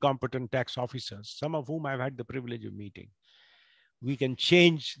extremely competent tax officers, some of whom I've had the privilege of meeting, we can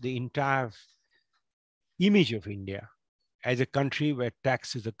change the entire image of India as a country where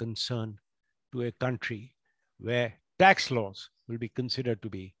tax is a concern to a country where tax laws will be considered to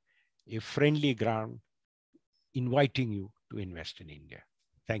be a friendly ground inviting you to invest in India.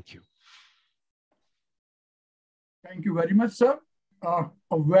 Thank you. Thank you very much, sir. A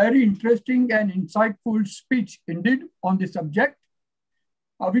very interesting and insightful speech indeed on the subject.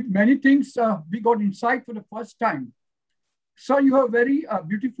 With many things, we got insight for the first time. Sir, you have very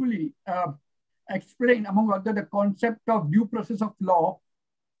beautifully explained, among others, the concept of due process of law,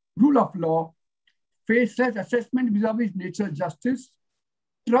 rule of law, faceless assessment vis-a-vis natural justice,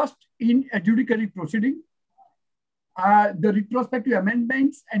 trust in adjudicatory proceeding, the retrospective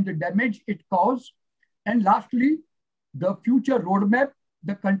amendments and the damage it caused, and lastly, the future roadmap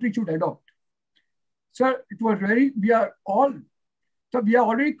the country should adopt. Sir, it was we are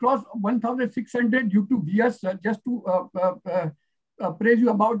already crossed 1,600 YouTube views, just to praise you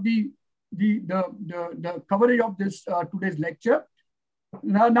about the coverage of this today's lecture.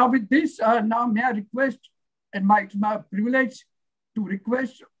 Now with this, now may I request, and it's my privilege to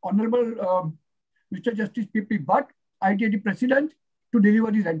request Honorable Mr. Justice P.P. Bhatt, ITAT President, to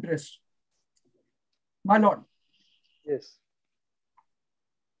deliver his address. My Lord. Yes.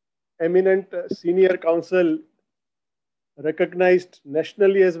 Eminent senior counsel, recognized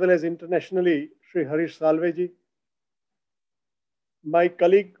nationally as well as internationally, Shri Harish Salve ji, my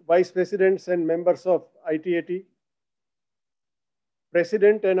colleague, vice presidents and members of ITAT,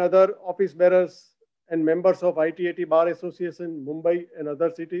 president and other office bearers and members of ITAT Bar Association, Mumbai and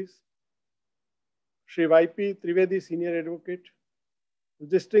other cities, Shri Y.P. Trivedi, senior advocate,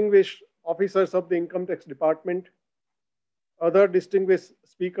 distinguished officers of the Income Tax Department, other distinguished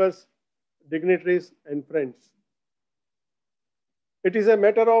speakers, dignitaries, and friends. It is a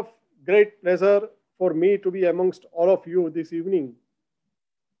matter of great pleasure for me to be amongst all of you this evening,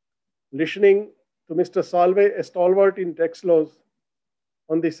 listening to Mr. Salve, a stalwart in tax laws,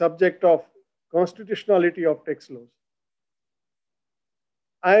 on the subject of constitutionality of tax laws.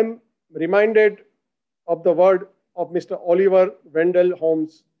 I am reminded of the word of Mr. Oliver Wendell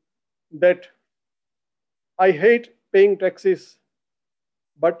Holmes that I hate paying taxes,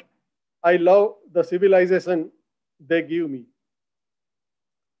 but I love the civilization they give me.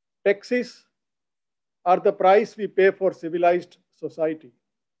 Taxes are the price we pay for civilized society.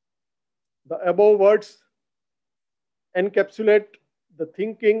 The above words encapsulate the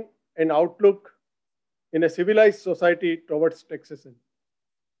thinking and outlook in a civilized society towards taxation.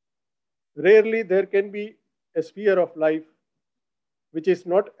 Rarely there can be a sphere of life which is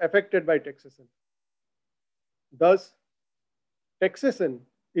not affected by taxation. Thus, taxation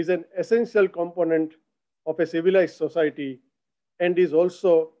is an essential component of a civilized society and is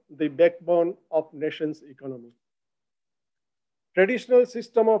also the backbone of nation's economy. Traditional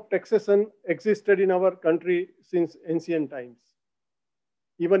system of taxation existed in our country since ancient times.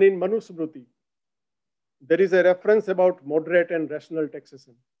 Even in Manusmriti, there is a reference about moderate and rational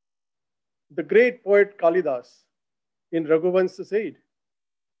taxation. The great poet Kalidas in Raghuvansh said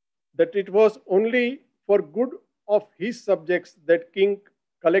that it was only for good of his subjects that king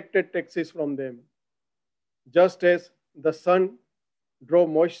collected taxes from them, just as the sun draw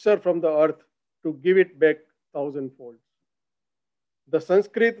moisture from the earth to give it back thousandfold. The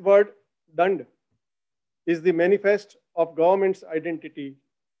Sanskrit word dand is the manifest of government's identity,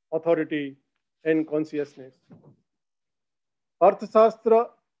 authority, and consciousness. Arthashastra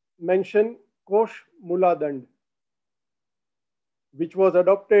mention Kosh Mula Dand, which was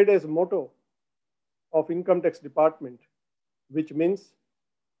adopted as motto of Income Tax Department, which means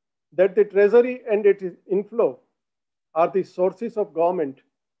that the treasury and its inflow are the sources of government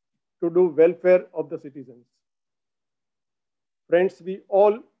to do welfare of the citizens. Friends, we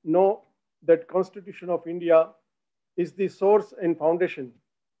all know that Constitution of India is the source and foundation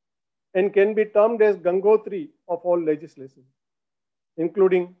and can be termed as Gangotri of all legislation,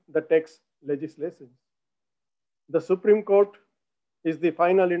 including the tax legislation. The Supreme Court is the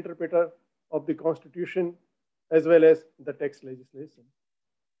final interpreter of the Constitution as well as the tax legislation.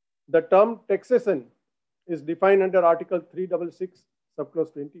 The term taxation is defined under Article 366,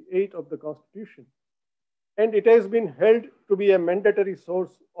 subclause 28 of the Constitution, and it has been held to be a mandatory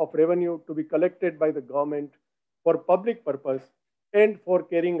source of revenue to be collected by the government for public purpose and for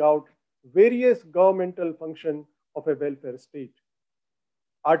carrying out various governmental functions of a welfare state.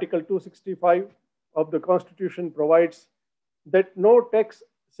 Article 265 of the Constitution provides that no tax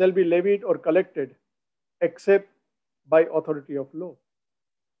shall be levied or collected except by authority of law.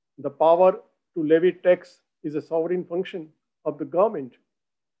 The power to levy tax is a sovereign function of the government,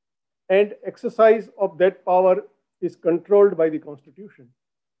 and exercise of that power is controlled by the Constitution.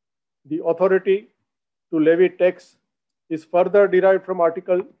 The authority to levy tax is further derived from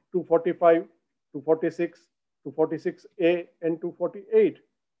Article 245, 246, 246A, and 248,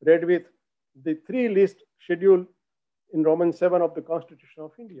 read with the three list schedule in Roman 7 of the Constitution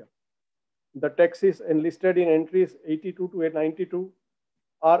of India. The taxes enlisted in entries 82 to 92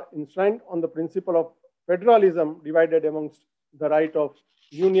 are enshrined on the principle of federalism divided amongst the right of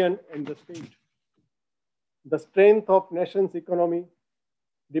union and the state. The strength of nation's economy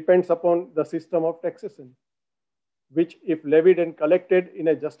depends upon the system of taxation, which, if levied and collected in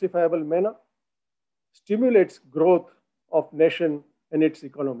a justifiable manner, stimulates growth of nation and its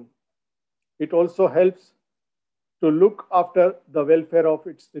economy. It also helps to look after the welfare of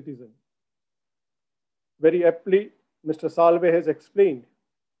its citizens. Very aptly, Mr. Salve has explained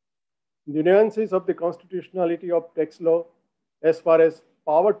the nuances of the constitutionality of tax law as far as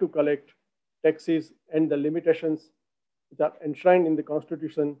power to collect taxes and the limitations that are enshrined in the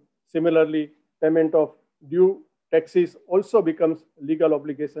Constitution. Similarly, payment of due taxes also becomes legal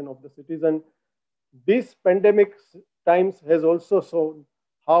obligation of the citizen. This pandemic times has also shown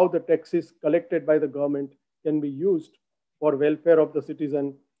how the taxes collected by the government can be used for welfare of the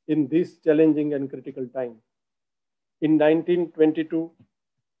citizen in this challenging and critical time. In 1922,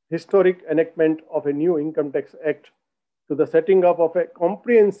 historic enactment of a new Income Tax Act to the setting up of a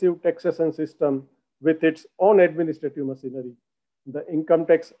comprehensive taxation system with its own administrative machinery. The Income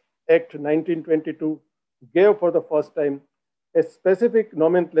Tax Act 1922 gave for the first time a specific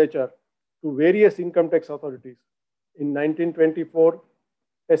nomenclature to various income tax authorities. In 1924,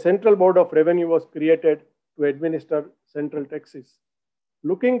 a Central Board of Revenue was created to administer central taxes.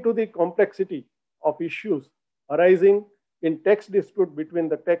 Looking to the complexity of issues arising in tax dispute between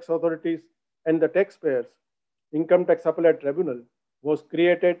the tax authorities and the taxpayers, Income Tax Appellate Tribunal was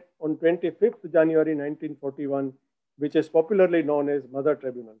created on 25th January 1941, which is popularly known as Mother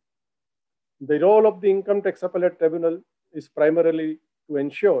Tribunal. The role of the Income Tax Appellate Tribunal is primarily to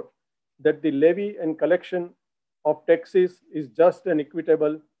ensure that the levy and collection of taxes is just and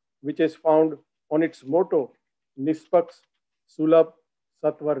equitable, which is found on its motto, Nispaks, Sulabh,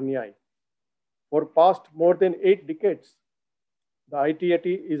 Satvar, Nyay. For past more than 8 decades, the ITAT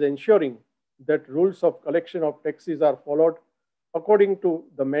is ensuring that rules of collection of taxes are followed according to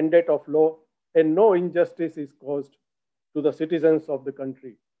the mandate of law and no injustice is caused to the citizens of the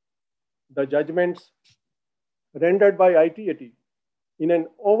country. The judgments rendered by ITAT in an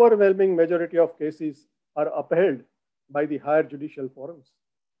overwhelming majority of cases are upheld by the higher judicial forums.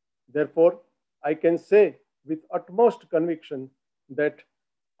 Therefore, I can say with utmost conviction that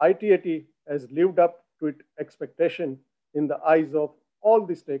ITAT has lived up to its expectation in the eyes of all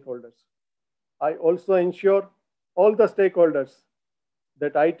the stakeholders. I also ensure all the stakeholders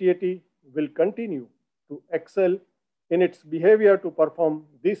that ITAT will continue to excel in its behavior to perform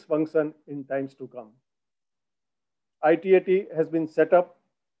this function in times to come. ITAT has been set up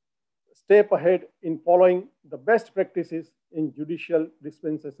step ahead in following the best practices in judicial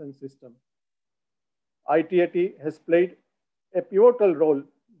dispensation system. ITAT has played a pivotal role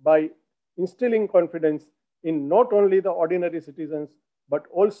by instilling confidence in not only the ordinary citizens, but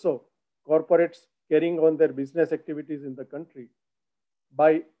also corporates carrying on their business activities in the country.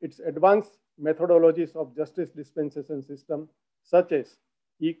 By its advanced methodologies of justice dispensation system, such as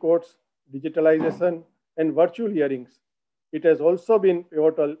e-courts, digitalization, and virtual hearings, it has also been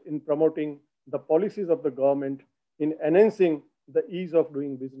pivotal in promoting the policies of the government in enhancing the ease of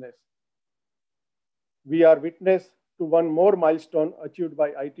doing business. We are witness to one more milestone achieved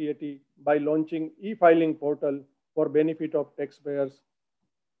by ITAT by launching e-filing portal for benefit of taxpayers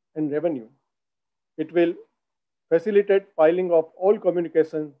and revenue. It will facilitate filing of all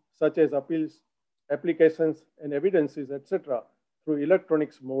communications such as appeals, applications, and evidences, etc. through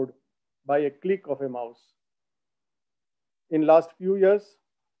electronics mode by a click of a mouse. In last few years,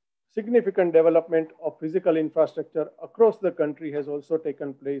 significant development of physical infrastructure across the country has also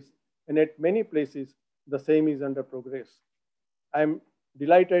taken place, and at many places, the same is under progress. I am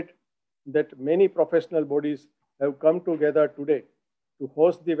delighted that many professional bodies have come together today to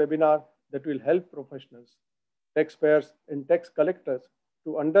host the webinar that will help professionals, taxpayers, and tax collectors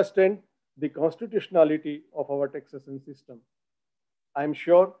to understand the constitutionality of our taxation system. I am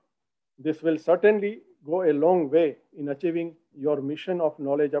sure this will certainly go a long way in achieving your mission of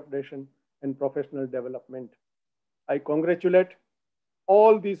knowledge updation and professional development. I congratulate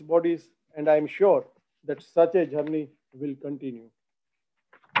all these bodies, and I am sure that such a journey will continue.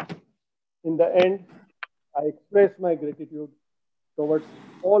 In the end, I express my gratitude towards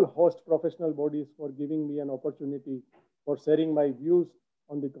all host professional bodies for giving me an opportunity for sharing my views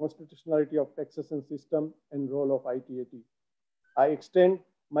on the constitutionality of taxation system and role of ITAT. I extend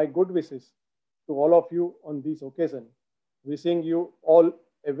my good wishes to all of you on this occasion, wishing you all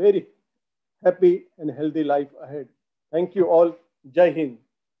a very happy and healthy life ahead. Thank you all. Jai Hind.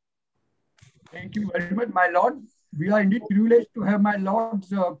 Thank you very much, my Lord. We are indeed privileged to have my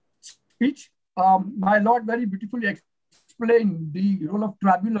Lord's speech. My Lord very beautifully explained the role of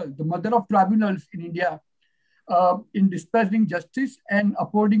tribunal, the mother of tribunals in India, in dispensing justice and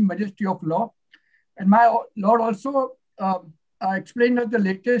upholding majesty of law. And my Lord also explained us the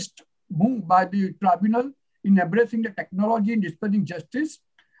latest move by the tribunal in embracing the technology in dispensing justice.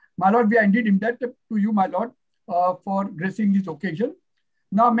 My Lord, we are indeed indebted to you, my Lord, for gracing this occasion.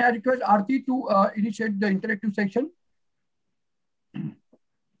 Now, may I request Aarti to initiate the interactive section?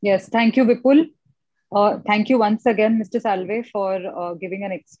 Yes, thank you, Vipul. Thank you once again, Mr. Salve, for giving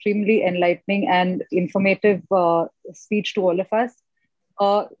an extremely enlightening and informative speech to all of us.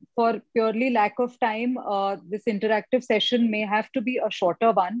 For purely lack of time, this interactive session may have to be a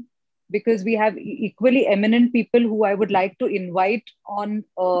shorter one because we have equally eminent people who I would like to invite on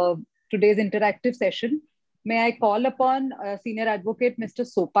today's interactive session. May I call upon Senior Advocate Mr.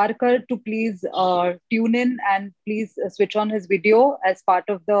 Soparkar to please tune in and please switch on his video as part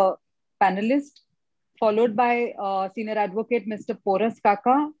of the panelist, followed by Senior Advocate Mr. Poras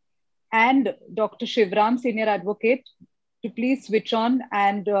Kaka and Dr. Shivram, Senior Advocate, to please switch on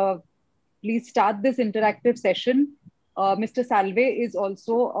and please start this interactive session. Mr. Salve is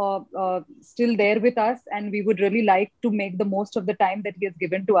also still there with us, and we would really like to make the most of the time that he has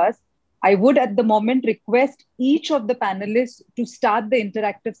given to us. I would at the moment request each of the panelists to start the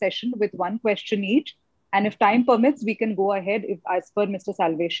interactive session with one question each. And if time permits, we can go ahead as per Mr.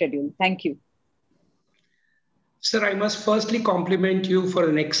 Salve's schedule. Thank you. Sir, I must firstly compliment you for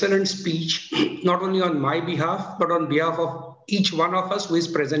an excellent speech, not only on my behalf, but on behalf of each one of us who is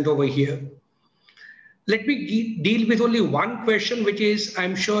present over here. Let me deal with only one question, which is,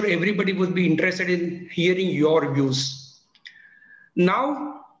 I'm sure everybody would be interested in hearing your views.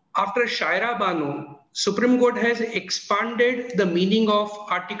 Now, after Shaira Banu, Supreme Court has expanded the meaning of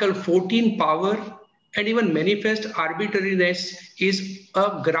Article 14 power, and even manifest arbitrariness is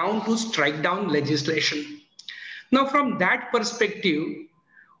a ground to strike down legislation. Now, from that perspective,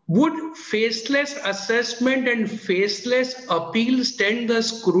 would faceless assessment and faceless appeal stand the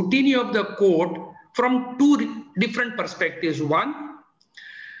scrutiny of the court from two different perspectives? One,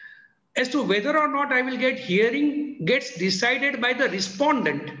 as to whether or not I will get hearing gets decided by the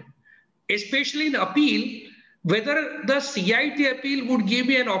respondent, especially in appeal, whether the CIT appeal would give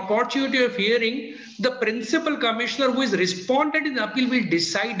me an opportunity of hearing, the principal commissioner who is respondent in the appeal will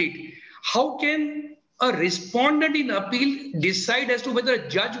decide it. How can a respondent in appeal decide as to whether a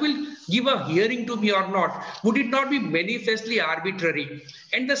judge will give a hearing to me or not? Would it not be manifestly arbitrary?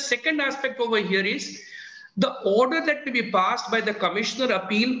 And the second aspect over here is the order that may be passed by the commissioner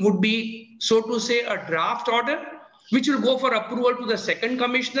appeal would be, so to say, a draft order, which will go for approval to the second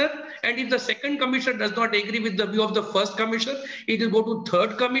commissioner. And if the second commissioner does not agree with the view of the first commissioner, it will go to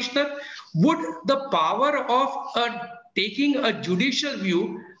third commissioner. Would the power of taking a judicial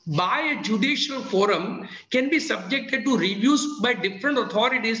view by a judicial forum can be subjected to reviews by different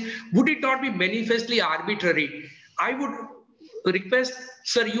authorities? Would it not be manifestly arbitrary? I would request,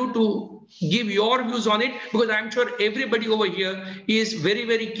 sir, you to give your views on it, because I'm sure everybody over here is very,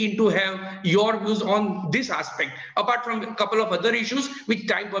 very keen to have your views on this aspect, apart from a couple of other issues, which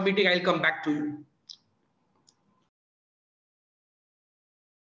time permitting, I'll come back to you.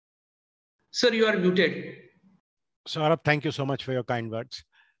 Sir, you are muted. Saurabh, thank you so much for your kind words.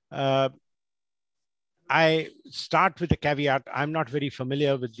 I start with a caveat. I'm not very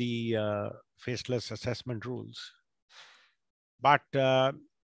familiar with the faceless assessment rules. But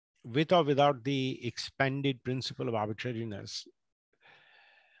with or without the expanded principle of arbitrariness,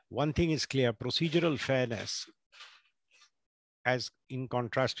 one thing is clear: procedural fairness, as in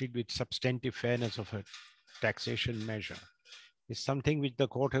contrasted with substantive fairness of a taxation measure, is something which the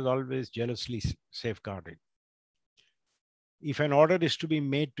court has always jealously safeguarded. If an order is to be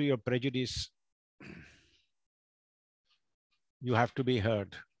made to your prejudice, you have to be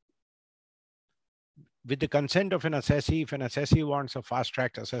heard. With the consent of an assessee, if an assessee wants a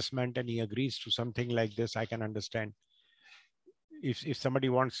fast-track assessment and he agrees to something like this, I can understand. If somebody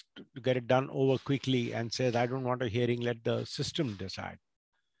wants to get it done over quickly and says, I don't want a hearing, let the system decide.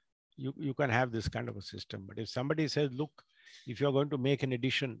 You can have this kind of a system. But if somebody says, look, if you're going to make an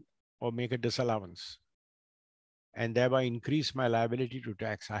addition or make a disallowance and thereby increase my liability to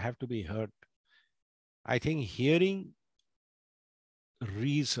tax, I have to be heard. I think hearing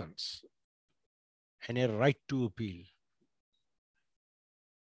reasons and a right to appeal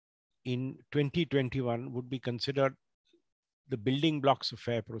in 2021 would be considered the building blocks of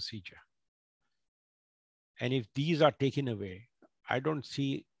fair procedure. And if these are taken away, I don't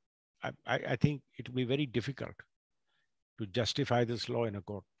see, I think it will be very difficult to justify this law in a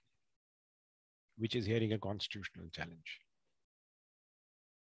court, which is hearing a constitutional challenge.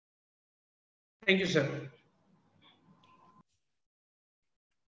 Thank you, sir.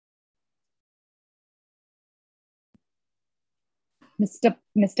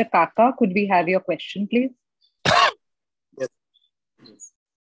 Mr. Kaka, could we have your question, please? Yes.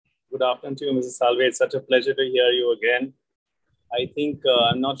 Good afternoon to you, Mrs. Salve. It's such a pleasure to hear you again. I think,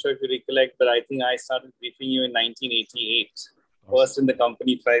 I'm not sure if you recollect, but I think I started briefing you in 1988, first in the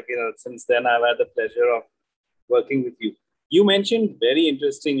company tribunal. Since then, I've had the pleasure of working with you. You mentioned very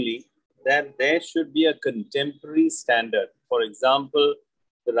interestingly that there should be a contemporary standard. For example,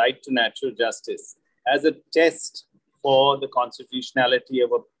 the right to natural justice as a test for the constitutionality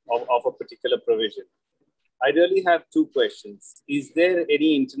of a particular provision. I really have two questions. Is there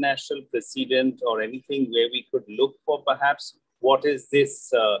any international precedent or anything where we could look for perhaps what is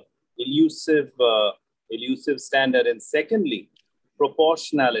this elusive standard? And secondly,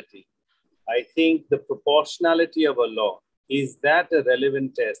 proportionality. I think the proportionality of a law, is that a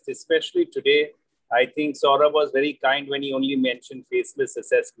relevant test? Especially today, I think Saurabh was very kind when he only mentioned faceless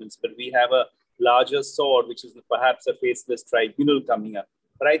assessments, but we have a larger sword, which is perhaps a faceless tribunal coming up.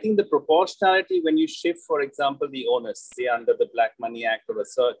 But I think the proportionality, when you shift, for example, the onus, say under the Black Money Act or a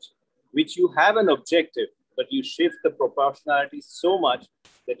search, which you have an objective, but you shift the proportionality so much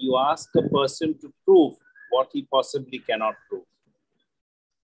that you ask a person to prove what he possibly cannot prove.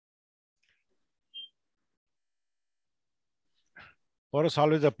 Boris,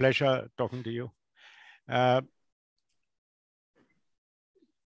 always a pleasure talking to you.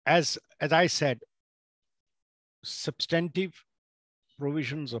 As I said, substantive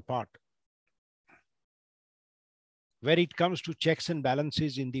provisions apart, where it comes to checks and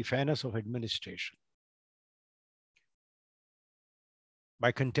balances in the fairness of administration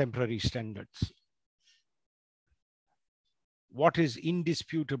by contemporary standards, what is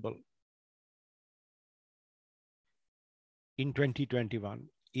indisputable in 2021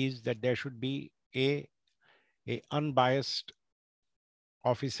 is that there should be a unbiased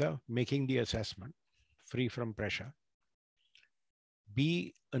officer making the assessment, free from pressure.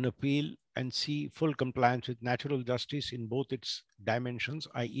 B, an appeal, and C, full compliance with natural justice in both its dimensions,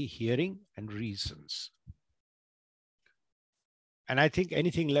 i.e. hearing and reasons. And I think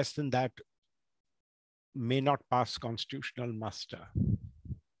anything less than that may not pass constitutional muster.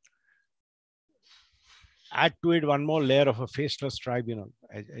 Add to it one more layer of a faceless tribunal,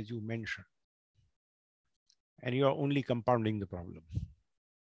 as you mentioned. and you're only compounding the problem.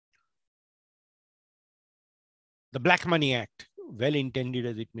 The Black Money Act, well intended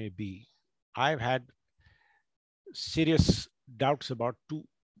as it may be, I've had serious doubts about two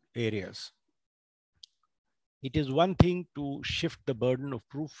areas. It is one thing to shift the burden of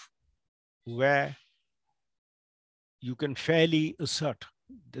proof where you can fairly assert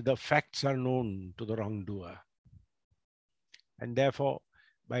that the facts are known to the wrongdoer. And therefore,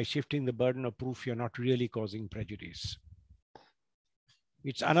 by shifting the burden of proof, you're not really causing prejudice.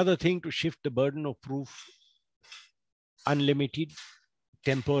 It's another thing to shift the burden of proof unlimited,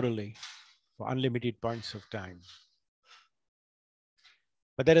 temporally, for unlimited points of time.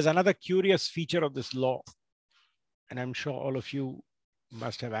 But there is another curious feature of this law, and I'm sure all of you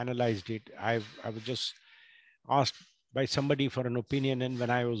must have analyzed it. I was just asked by somebody for an opinion, and when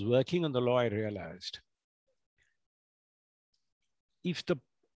I was working on the law, I realized if the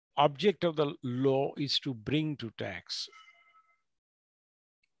object of the law is to bring to tax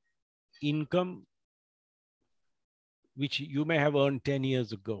income which you may have earned 10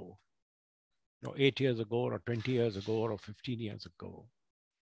 years ago, or 8 years ago, or 20 years ago, or 15 years ago,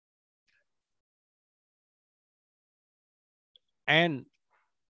 and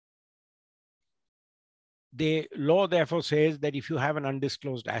the law therefore says that if you have an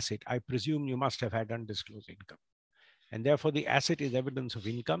undisclosed asset, I presume you must have had undisclosed income. And therefore the asset is evidence of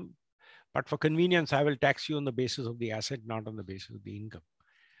income. But for convenience, I will tax you on the basis of the asset, not on the basis of the income.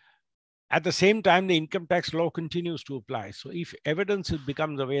 At the same time, the income tax law continues to apply. So if evidence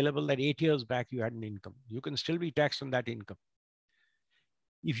becomes available that 8 years back you had an income, you can still be taxed on that income.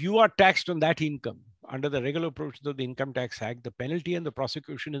 If you are taxed on that income under the regular provisions of the Income Tax Act, the penalty and the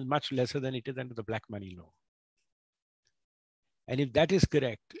prosecution is much lesser than it is under the black money law. And if that is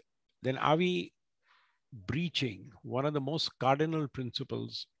correct, then are we breaching one of the most cardinal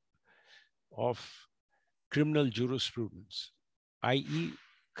principles of criminal jurisprudence, i.e.,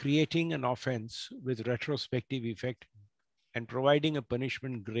 creating an offense with retrospective effect and providing a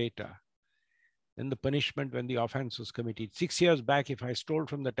punishment greater than the punishment when the offense was committed? 6 years back, if I stole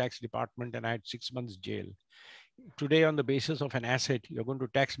from the tax department and I had 6 months jail, today on the basis of an asset, you're going to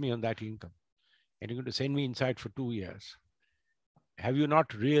tax me on that income and you're going to send me inside for 2 years. Have you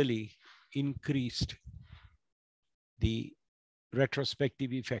not really increased the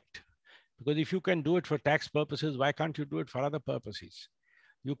retrospective effect? Because if you can do it for tax purposes, why can't you do it for other purposes?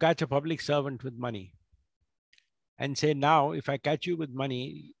 You catch a public servant with money and say, now, if I catch you with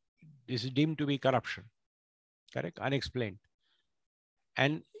money, this is deemed to be corruption, correct? Unexplained.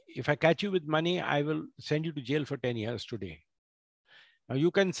 And if I catch you with money, I will send you to jail for 10 years today. Now you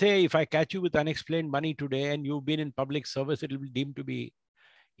can say, if I catch you with unexplained money today and you've been in public service, it will be deemed to be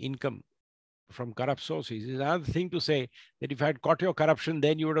income from corrupt sources. It's another thing to say that if I had caught your corruption,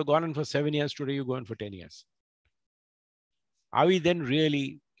 then you would have gone in for 7 years. Today, you go in for 10 years. Are we then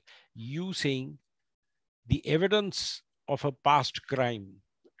really using the evidence of a past crime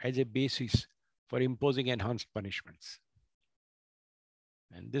as a basis for imposing enhanced punishments?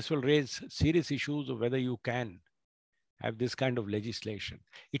 And this will raise serious issues of whether you can have this kind of legislation.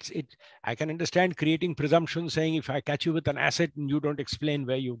 I can understand creating presumptions saying if I catch you with an asset and you don't explain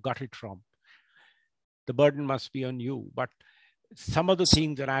where you got it from, the burden must be on you. But some of the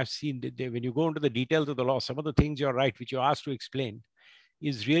things that I've seen, when you go into the details of the law, some of the things you're right, which you're asked to explain,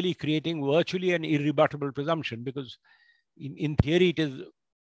 is really creating virtually an irrebuttable presumption, because in theory it is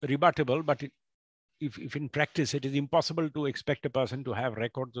rebuttable, but if in practice it is impossible to expect a person to have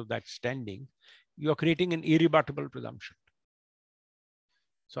records of that standing, you're creating an irrebuttable presumption.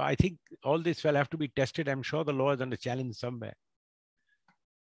 So I think all this will have to be tested. I'm sure the law is under challenge somewhere.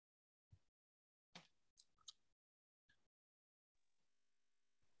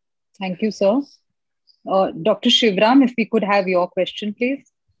 Thank you, sir. Dr. Shivram, if we could have your question,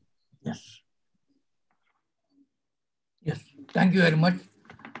 please. Yes. Yes, thank you very much.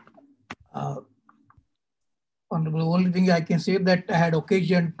 The only thing I can say that I had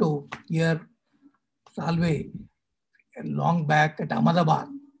occasion to hear Salve long back at Ahmedabad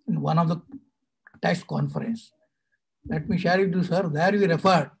in one of the tax conference. Let me share it with you, sir. There you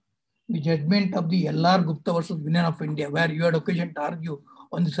referred the judgment of the L.R. Gupta versus Union of India, where you had occasion to argue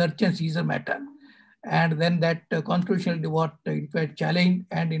on the search and seizure matter. And then that constitutionality what in fact challenged,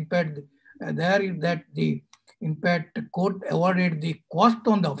 and in fact there is that the in fact court awarded the cost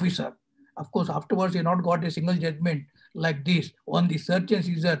on the officer. Of course, afterwards you not got a single judgment like this on the search and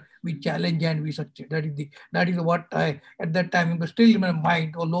seizure. We challenge and we succeed. That is what I at that time was still in my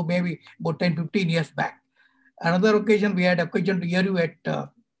mind, although maybe about 10-15 years back. Another occasion we had occasion to hear you at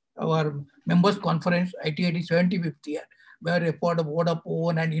our members conference, ITAT 75th year, where a report of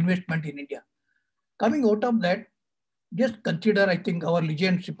Vodafone and investment in India. Coming out of that, just consider, I think our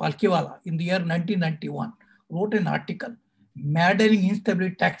legend Palkiwala in the year 1991 wrote an article, Maddening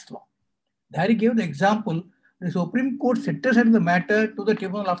Instability Tax Law. There he gave the example, the Supreme Court set aside the matter to the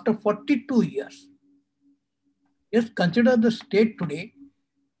tribunal after 42 years. Just consider the state today,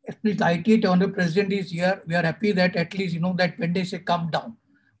 especially the ITA Honorable President is here. We are happy that at least, that when they say come down,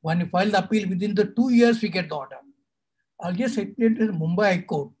 when you file the appeal within the 2 years, we get the order. I'll just explain to the Mumbai High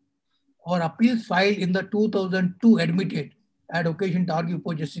Court. Our appeals filed in the 2002 admitted. I had occasion to argue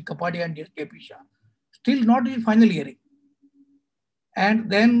for Justice Kapadia and Justice KP Shah. Still not in final hearing.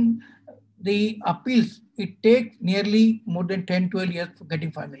 And then the appeals, it takes nearly more than 10, 12 years for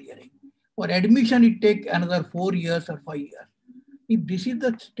getting final hearing. For admission, it takes another 4 years or 5 years. If this is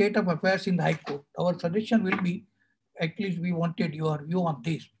the state of affairs in the High Court, our suggestion will be, at least we wanted your view on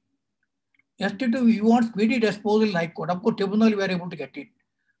this. Yesterday, we want speedy disposal in High Court. Of course, tribunal, we are able to get it.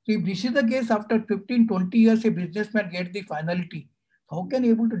 So if this is the case, after 15, 20 years, a businessman gets the finality, how can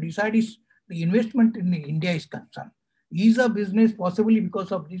he able to decide if the investment in India is concerned? Is a business possibly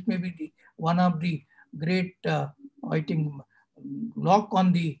because of this may be one of the great, I think, lock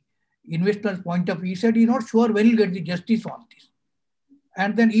on the investor's point of view. He said he's not sure when he'll get the justice on this.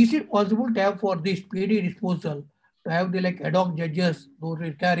 And then is it possible to have for the speedy disposal, to have the ad hoc judges, those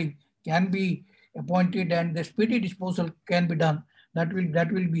retiring, can be appointed and the speedy disposal can be done? That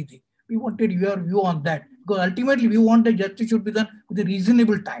will be the, we wanted your view on that, because ultimately we want the justice should be done with a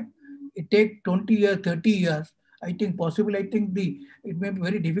reasonable time. It takes 20 years, 30 years. I think possibly, it may be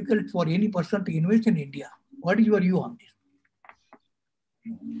very difficult for any person to invest in India. What is your view on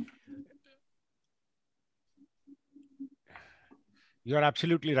this? You are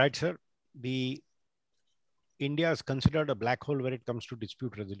absolutely right, sir. India is considered a black hole when it comes to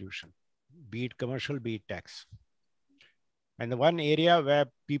dispute resolution, be it commercial, be it tax. And the one area where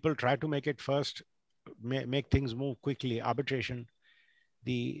people try to make it first, make things move quickly, arbitration,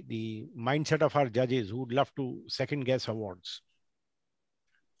 the mindset of our judges who would love to second guess awards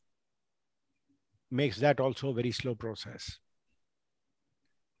makes that also a very slow process.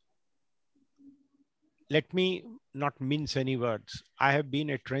 Let me not mince any words. I have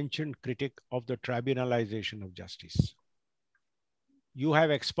been a trenchant critic of the tribunalization of justice. You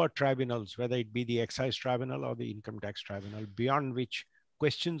have expert tribunals, whether it be the excise tribunal or the income tax tribunal, beyond which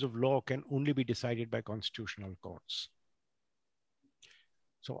questions of law can only be decided by constitutional courts.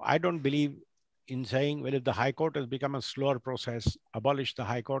 So I don't believe in saying, well, if the High Court has become a slower process, abolish the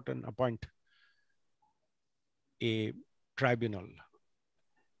High Court and appoint a tribunal.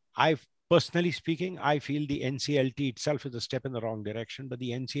 Personally speaking, I feel the NCLT itself is a step in the wrong direction, but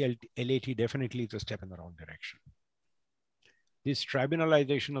the NCLT definitely is a step in the wrong direction. This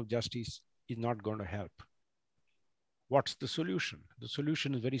tribunalization of justice is not going to help. What's the solution? The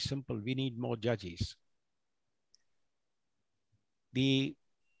solution is very simple. We need more judges.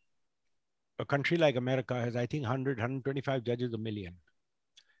 A country like America has, I think, 100, 125 judges a million.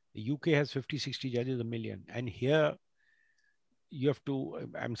 The UK has 50, 60 judges a million. And here you have to,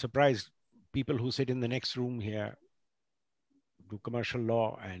 I'm surprised people who sit in the next room here do commercial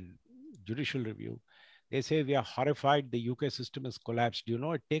law and judicial review. They say we are horrified the UK system has collapsed. Do you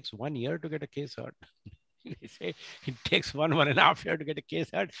know it takes 1 year to get a case heard? They say it takes 1.5 years to get a case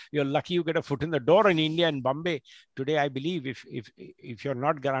heard. You're lucky you get a foot in the door in India and Bombay. Today, I believe if you're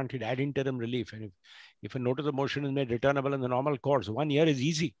not guaranteed ad interim relief, and if a notice of motion is made returnable in the normal course, 1 year is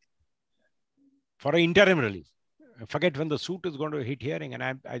easy for an interim relief. Forget when the suit is going to hit hearing, and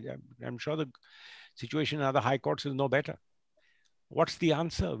I'm sure the situation in other high courts is no better. What's the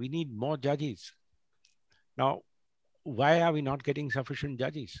answer? We need more judges. Now, why are we not getting sufficient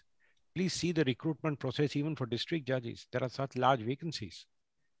judges? Please see the recruitment process even for district judges. There are such large vacancies.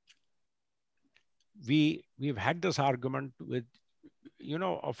 We've had this argument with,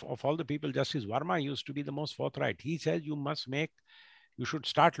 of all the people, Justice Verma used to be the most forthright. He says you should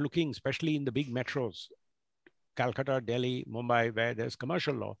start looking, especially in the big metros, Calcutta, Delhi, Mumbai, where there's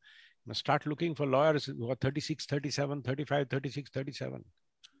commercial law. You must start looking for lawyers who are 36, 37, 35, 36, 37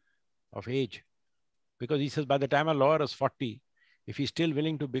 of age. Because he says by the time a lawyer is 40, if he's still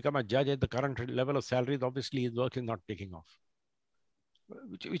willing to become a judge at the current level of salaries, obviously his work is not taking off,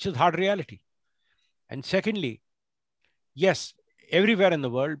 which is hard reality. And secondly, yes, everywhere in the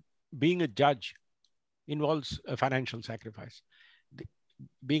world, being a judge involves a financial sacrifice.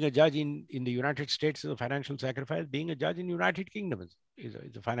 Being a judge in the United States is a financial sacrifice. Being a judge in the United Kingdom is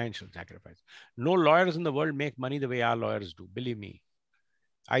a financial sacrifice. No lawyers in the world make money the way our lawyers do. Believe me,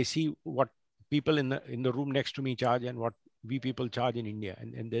 I see what people in the room next to me charge and what we people charge in India,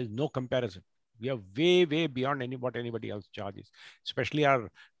 and there's no comparison. We are way beyond what anybody else charges, especially our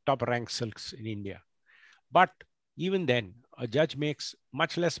top rank silks in India. But even then, a judge makes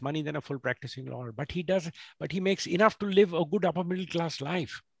much less money than a full practicing lawyer, but he makes enough to live a good upper middle class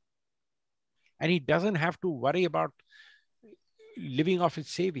life. And he doesn't have to worry about living off his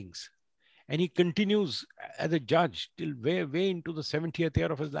savings. And he continues as a judge till way into the 70th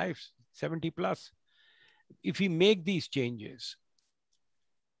year of his life, 70 plus. If we make these changes,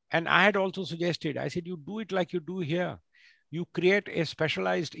 and I had also suggested, I said, you do it like you do here. You create a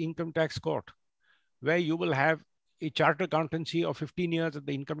specialized income tax court where you will have a chartered accountancy of 15 years at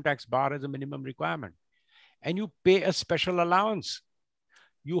the income tax bar as a minimum requirement. And you pay a special allowance.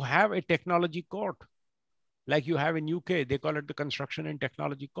 You have a technology court like you have in UK. They call it the Construction and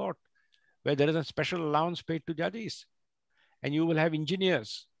Technology Court, where there is a special allowance paid to judges. And you will have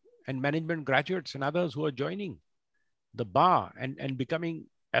engineers and management graduates and others who are joining the bar and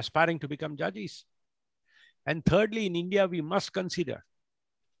aspiring to become judges. And thirdly, in India, we must consider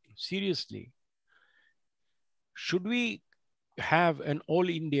seriously, should we have an all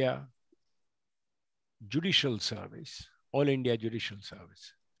India judicial service, all India judicial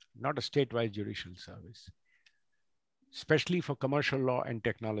service, not a state-wide judicial service, especially for commercial law and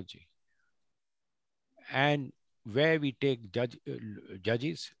technology, and where we take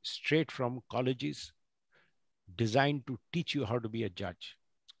judges straight from colleges designed to teach you how to be a judge.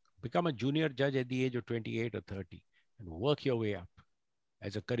 Become a junior judge at the age of 28 or 30 and work your way up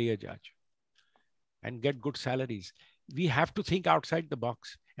as a career judge and get good salaries. We have to think outside the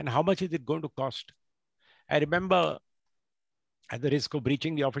box. And how much is it going to cost? I remember, at the risk of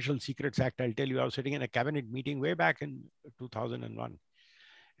breaching the Official Secrets Act, I'll tell you, I was sitting in a cabinet meeting way back in 2001,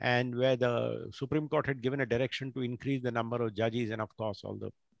 and where the Supreme Court had given a direction to increase the number of judges. And of course, all the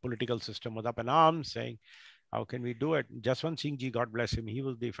political system was up in arms saying, how can we do it? Jaswant Singh ji, God bless him, he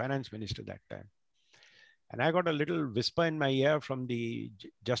was the finance minister that time. And I got a little whisper in my ear from the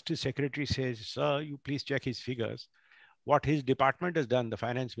Justice Secretary, says, sir, you please check his figures. What his department has done, the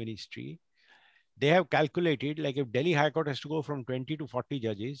finance ministry, they have calculated, like if Delhi High Court has to go from 20 to 40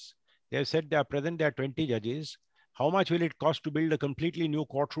 judges, they have said there are 20 judges. How much will it cost to build a completely new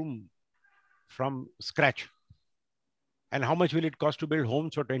courtroom from scratch? And how much will it cost to build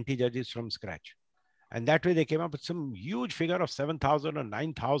homes for 20 judges from scratch? And that way they came up with some huge figure of 7,000 or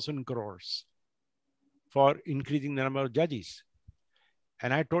 9,000 crores for increasing the number of judges.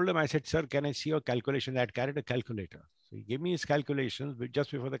 And I told him, I said, sir, can I see your calculation? I had carried a calculator. So he gave me his calculations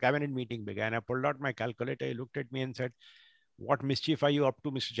just before the cabinet meeting began. I pulled out my calculator. He looked at me and said, what mischief are you up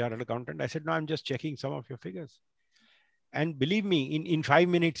to, Mr. Chartered Accountant? I said, no, I'm just checking some of your figures. And believe me, in 5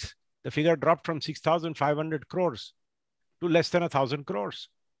 minutes, the figure dropped from 6,500 crores to less than 1,000 crores.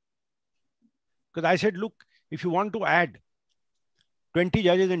 Because I said, look, if you want to add 20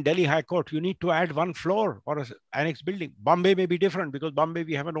 judges in Delhi High Court, you need to add 1 floor or an annex building. Bombay may be different because Bombay,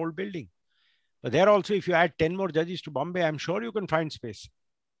 we have an old building. But there also, if you add 10 more judges to Bombay, I'm sure you can find space.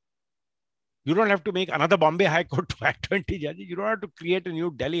 You don't have to make another Bombay High Court to add 20 judges. You don't have to create a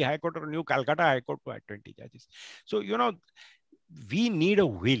new Delhi High Court or a new Calcutta High Court to add 20 judges. So, you know, we need a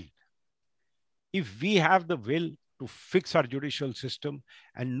will. If we have the will to fix our judicial system,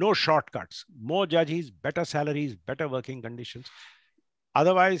 and no shortcuts, more judges, better salaries, better working conditions.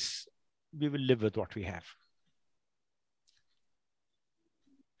 Otherwise, we will live with what we have.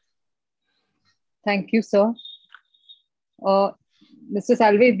 Thank you, sir. Mr.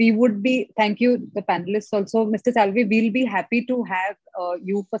 Salve, thank you, the panelists also. Mr. Salve, we'll be happy to have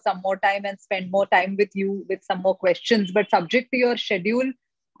you for some more time and spend more time with you with some more questions. But subject to your schedule,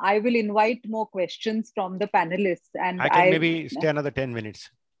 I will invite more questions from the panelists. And I can maybe stay another 10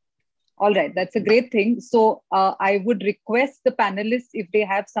 minutes. All right, that's a great thing. So I would request the panelists, if they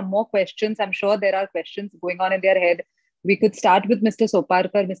have some more questions, I'm sure there are questions going on in their head. We could start with Mr.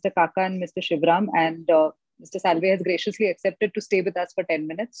 Soparkar, Mr. Kaka, and Mr. Shivram. And Mr. Salve has graciously accepted to stay with us for 10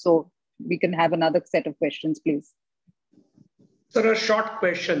 minutes. So we can have another set of questions, please. Sir, a short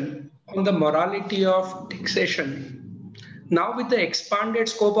question on the morality of taxation. Now, with the expanded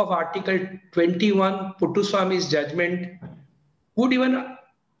scope of Article 21, Puttaswamy's judgment, would even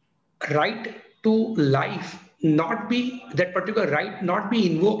right to life not be, that particular right not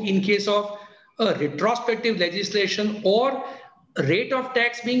be invoked in case of a retrospective legislation or rate of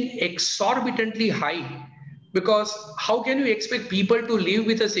tax being exorbitantly high? Because how can you expect people to live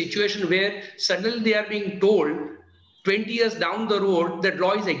with a situation where suddenly they are being told 20 years down the road that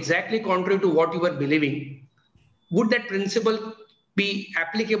law is exactly contrary to what you were believing? Would that principle be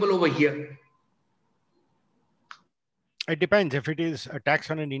applicable over here? It depends. If it is a tax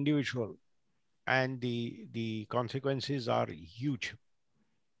on an individual and the consequences are huge,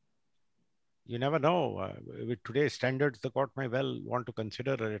 You never know. With today's standards, the court may well want to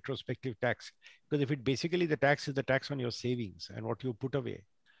consider a retrospective tax, because if it basically the tax is the tax on your savings and what you put away,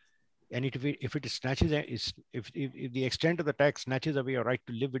 and if it snatches, if the extent of the tax snatches away your right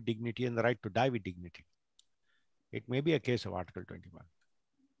to live with dignity and the right to die with dignity, it may be a case of Article 21.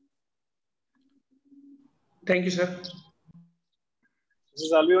 Thank you, sir. This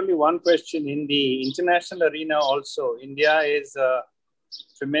is only one question. In the international arena also, India is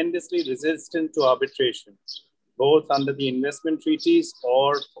tremendously resistant to arbitration, both under the investment treaties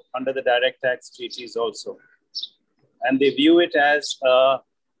or under the direct tax treaties also. And they view it as a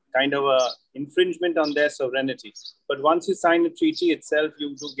kind of a infringement on their sovereignty. But once you sign a treaty itself,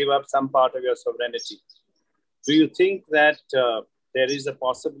 you do give up some part of your sovereignty. Do you think that there is a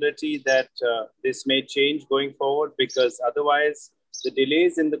possibility that this may change going forward? Because otherwise, the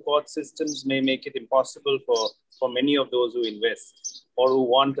delays in the court systems may make it impossible for many of those who invest or who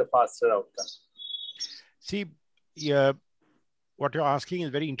want a faster outcome. See, what you're asking is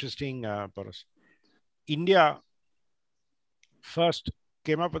very interesting, Paras. India first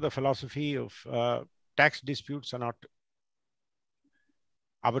came up with a philosophy of tax disputes are not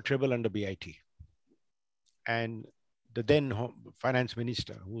arbitrable under BIT. And the then finance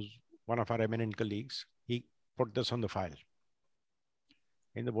minister, who's one of our eminent colleagues, he put this on the file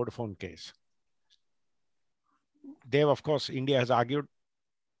in the Vodafone case. They, of course, India has argued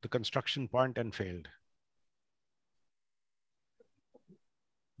the construction point and failed.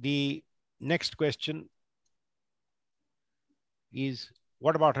 The next question is,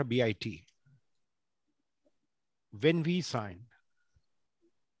 what about a BIT? When we signed,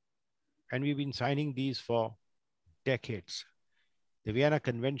 and we've been signing these for decades, the Vienna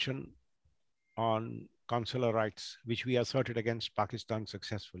Convention on Consular Rights, which we asserted against Pakistan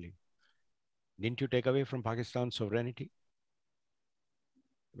successfully, didn't you take away from Pakistan's sovereignty?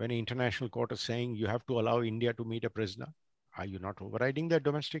 When an international court is saying you have to allow India to meet a prisoner, are you not overriding their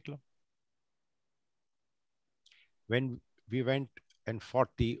domestic law? When we went and fought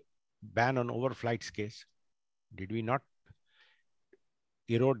the ban on overflights case, did we not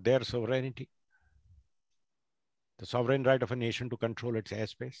erode their sovereignty? The sovereign right of a nation to control its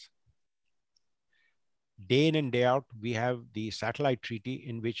airspace. Day in and day out, we have the satellite treaty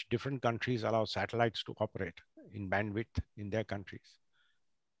in which different countries allow satellites to operate in bandwidth in their countries.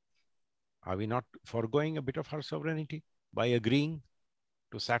 Are we not foregoing a bit of our sovereignty by agreeing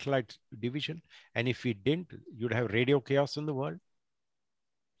to satellite division? And if we didn't, you'd have radio chaos in the world.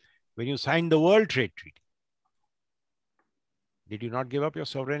 When you signed the World Trade Treaty, did you not give up your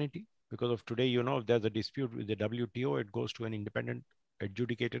sovereignty? Because of today, you know, if there's a dispute with the WTO, it goes to an independent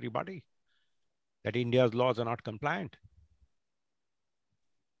adjudicatory body, that India's laws are not compliant.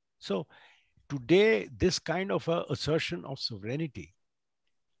 So today, this kind of a assertion of sovereignty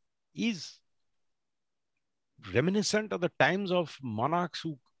is reminiscent of the times of monarchs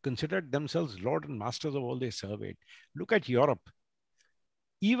who considered themselves lord and masters of all they surveyed. Look at Europe.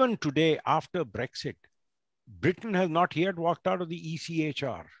 Even today, after Brexit, Britain has not yet walked out of the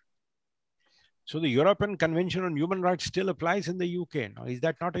ECHR. So the European Convention on Human Rights still applies in the UK. Now, is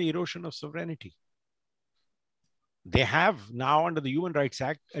that not an erosion of sovereignty? They have now, under the Human Rights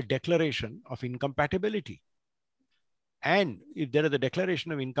Act, a declaration of incompatibility. And if there is a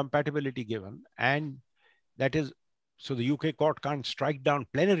declaration of incompatibility given, and that is, so the UK court can't strike down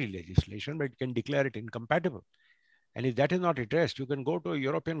plenary legislation, but it can declare it incompatible. And if that is not addressed, you can go to a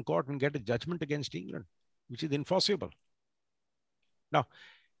European court and get a judgment against England, which is enforceable. Now,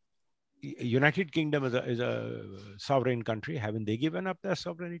 United Kingdom is a sovereign country. Haven't they given up their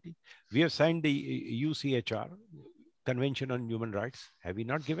sovereignty? We have signed the UCHR, Convention on Human Rights. Have we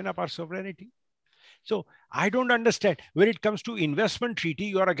not given up our sovereignty? So I don't understand. When it comes to investment treaty,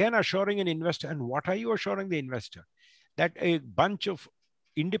 you are again assuring an investor. And what are you assuring the investor? That a bunch of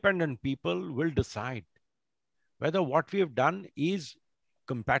independent people will decide whether what we have done is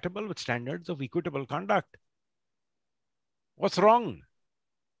compatible with standards of equitable conduct. What's wrong?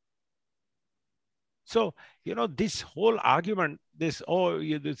 So, you know, this whole argument, this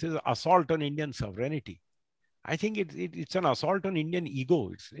is assault on Indian sovereignty. I think it's an assault on Indian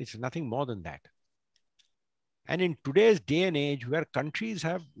ego. It's nothing more than that. And in today's day and age where countries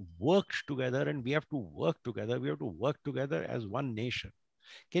have worked together and we have to work together, we have to work together as one nation.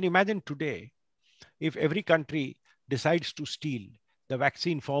 Can you imagine today if every country decides to steal the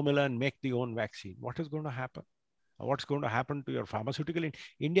vaccine formula and make their own vaccine? What is going to happen? What's going to happen to your pharmaceutical?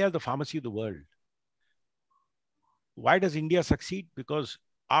 India is the pharmacy of the world. Why does India succeed? Because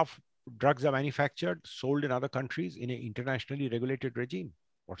our drugs are manufactured, sold in other countries in an internationally regulated regime.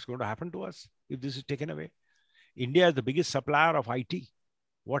 What's going to happen to us if this is taken away? India is the biggest supplier of IT.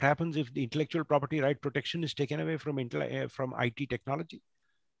 What happens if the intellectual property right protection is taken away from IT technology?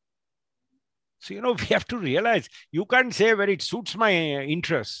 So, we have to realize you can't say where it suits my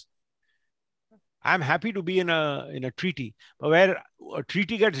interests. I'm happy to be in a treaty, but where a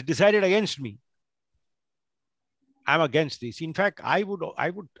treaty gets decided against me, I'm against this. In fact, I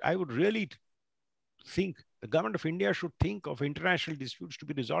would really think the government of India should think of international disputes to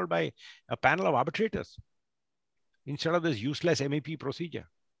be resolved by a panel of arbitrators instead of this useless MAP procedure.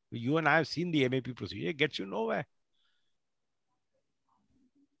 You and I have seen the MAP procedure; it gets you nowhere.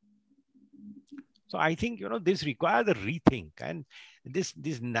 So I think this requires a rethink, and this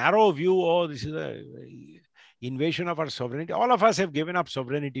narrow view. Oh, this is a invasion of our sovereignty. All of us have given up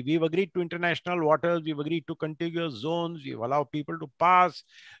sovereignty. We've agreed to international waters. We've agreed to contiguous zones. We've allowed people to pass.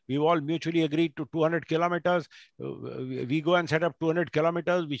 We've all mutually agreed to 200 kilometers. We go and set up 200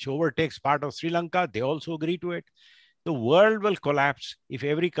 kilometers, which overtakes part of Sri Lanka. They also agree to it. The world will collapse if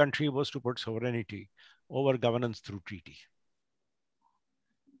every country was to put sovereignty over governance through treaty.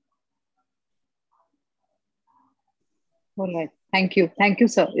 All right. Thank you. Thank you,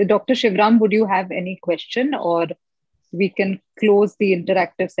 sir. Dr. Shivram, would you have any question, or we can close the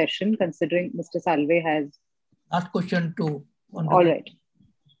interactive session considering Mr. Salve has... Last question to... All right.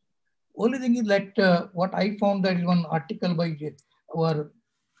 Only thing is that what I found that is one article by our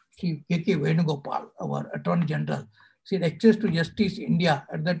Chief K.K. Venugopal, our Attorney General, said Access to Justice India.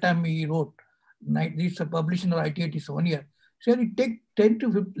 At that time he wrote, this published in the ITIT 7 years. Said it takes 10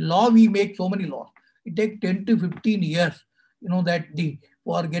 to 15, law we make so many laws. It takes 10 to 15 years, that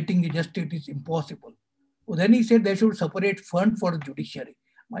for getting the justice is impossible. So then he said they should separate fund for the judiciary.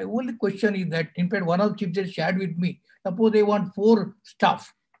 My only question is that, in fact, one of the chief judges shared with me, suppose they want 4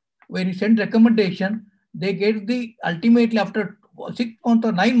 staff. When he sent recommendation, they get ultimately after 6 months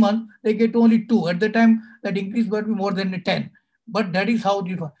or 9 months, they get only 2. At the time, that increase would be more than 10. But that is how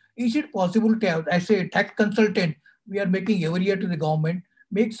is it possible to have, as a tax consultant, we are making every year to the government,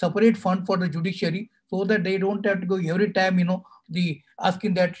 make separate fund for the judiciary so that they don't have to go every time,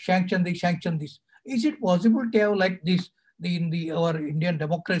 asking that sanction this. Is it possible to have like this in our Indian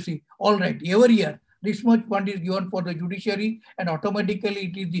democracy? All right, every year, this much fund is given for the judiciary and automatically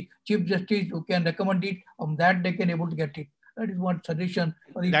it is the Chief Justice who can recommend it, on that they can able to get it. That is one suggestion.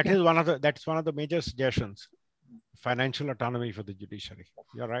 That's one of the major suggestions. Financial autonomy for the judiciary.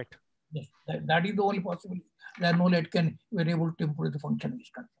 You're right. Yes, that is the only possibility. Then only it can we're able to improve the function of this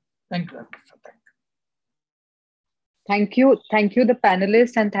country. Thank you. Thank you. Thank you, the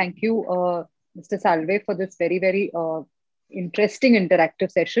panelists, and thank you, Mr. Salve, for this very, very interesting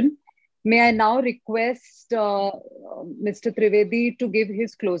interactive session. May I now request Mr. Trivedi to give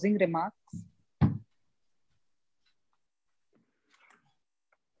his closing remarks?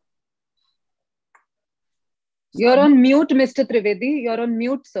 You're on mute, Mr. Trivedi. You're on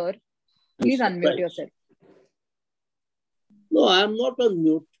mute, sir. Please unmute yourself. No, I'm not on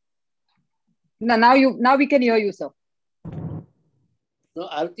mute. No, now we can hear you, sir. No,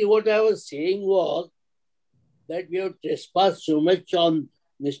 Arti, what I was saying was that we have trespassed so much on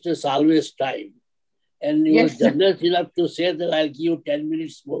Mr. Salve's time. And he was generous enough to say that I'll give you 10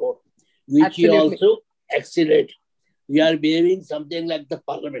 minutes more, which Absolutely. He also exceeded. We are behaving something like the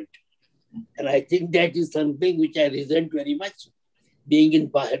parliament. And I think that is something which I resent very much,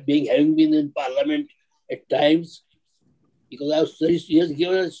 having been in parliament at times, because he has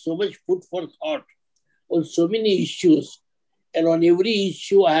given us so much food for thought on so many issues. And on every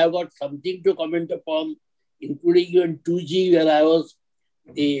issue, I have got something to comment upon, including even 2G, where I was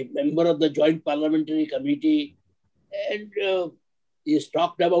a member of the Joint Parliamentary Committee. And he has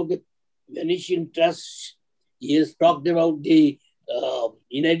talked about the vanishing trusts. He has talked about the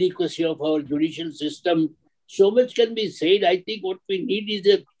inadequacy of our judicial system. So much can be said. I think what we need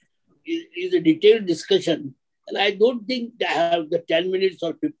is a detailed discussion. And I don't think I have the 10 minutes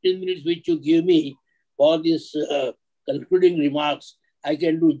or 15 minutes which you give me for this concluding remarks. I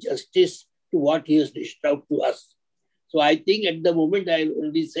can do justice to what he has dished out to us. So I think at the moment I will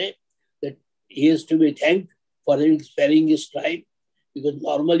only say that he is to be thanked for sparing his time, because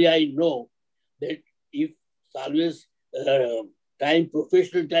normally I know that if Salve's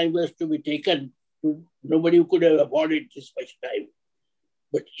professional time was to be taken, nobody could have afforded this much time.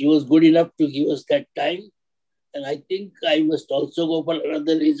 But he was good enough to give us that time. And I think I must also go for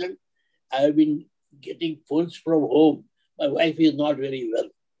another reason. I have been getting phones from home. My wife is not very well.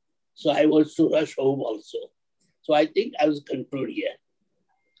 So I was to rush home also. So I think I will conclude here.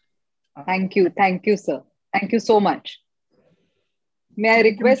 Thank you. Thank you, sir. Thank you so much. May I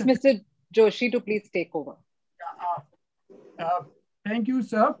request Mr. Joshi to please take over? Thank you,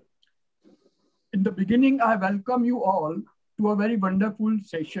 sir. In the beginning, I welcome you all to a very wonderful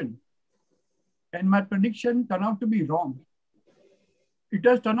session. And my prediction turned out to be wrong. It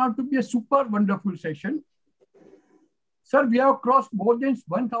has turned out to be a super wonderful session. Sir, we have crossed more than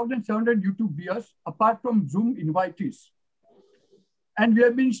 1,700 YouTube viewers apart from Zoom invitees. And we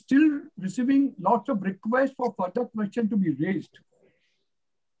have been still receiving lots of requests for further questions to be raised.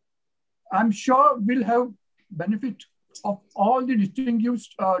 I'm sure we'll have benefit of all the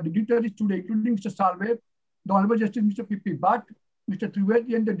distinguished dignitaries today, including Mr. Salve, the Honorable Justice Mr. P.P. Bhatt, Mr.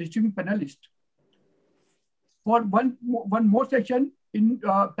 Trivedi, and the distinguished panelists for one more session in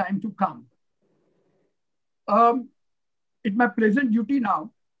time to come. It's my pleasant duty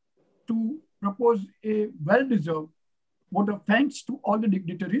now to propose a well-deserved vote of thanks to all the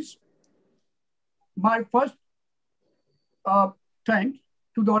dignitaries. My first thanks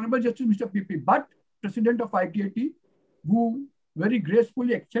to the Honorable Justice Mr. P.P. Bhatt, President of ITAT, who very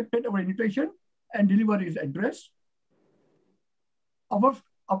gracefully accepted our invitation and delivered his address. Of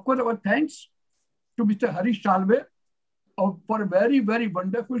course, our thanks to Mr. Harish Salve for a very, very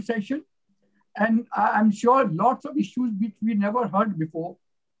wonderful session. And I'm sure lots of issues which we never heard before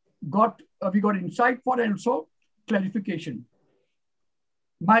we got insight for and also clarification.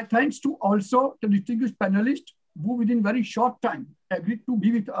 My thanks to also the distinguished panelists who within very short time agreed to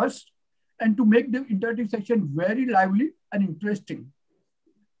be with us and to make the interactive session very lively and interesting.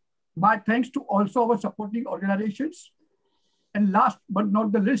 My thanks to also our supporting organizations. And last but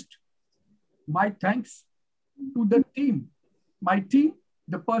not the least, my thanks to the team. My team,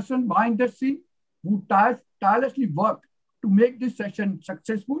 the person behind the scene who tirelessly worked to make this session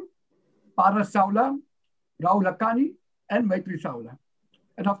successful, Paras Saula, Rahul Hakani, and Maitri Saula.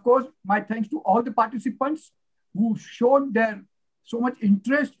 And of course, my thanks to all the participants who showed their so much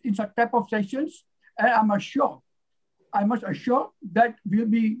interest in such type of sessions. And I must assure that we'll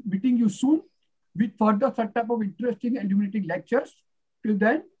be meeting you soon with further such type of interesting and illuminating lectures. Till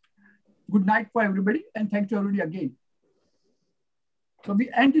then, good night for everybody, and thanks to everybody again. So we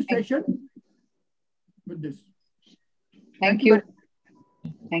end this session with this. Thank you.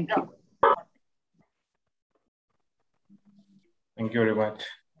 Thank you. Thank you very much.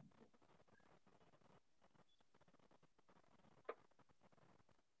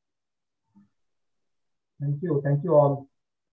 Thank you all.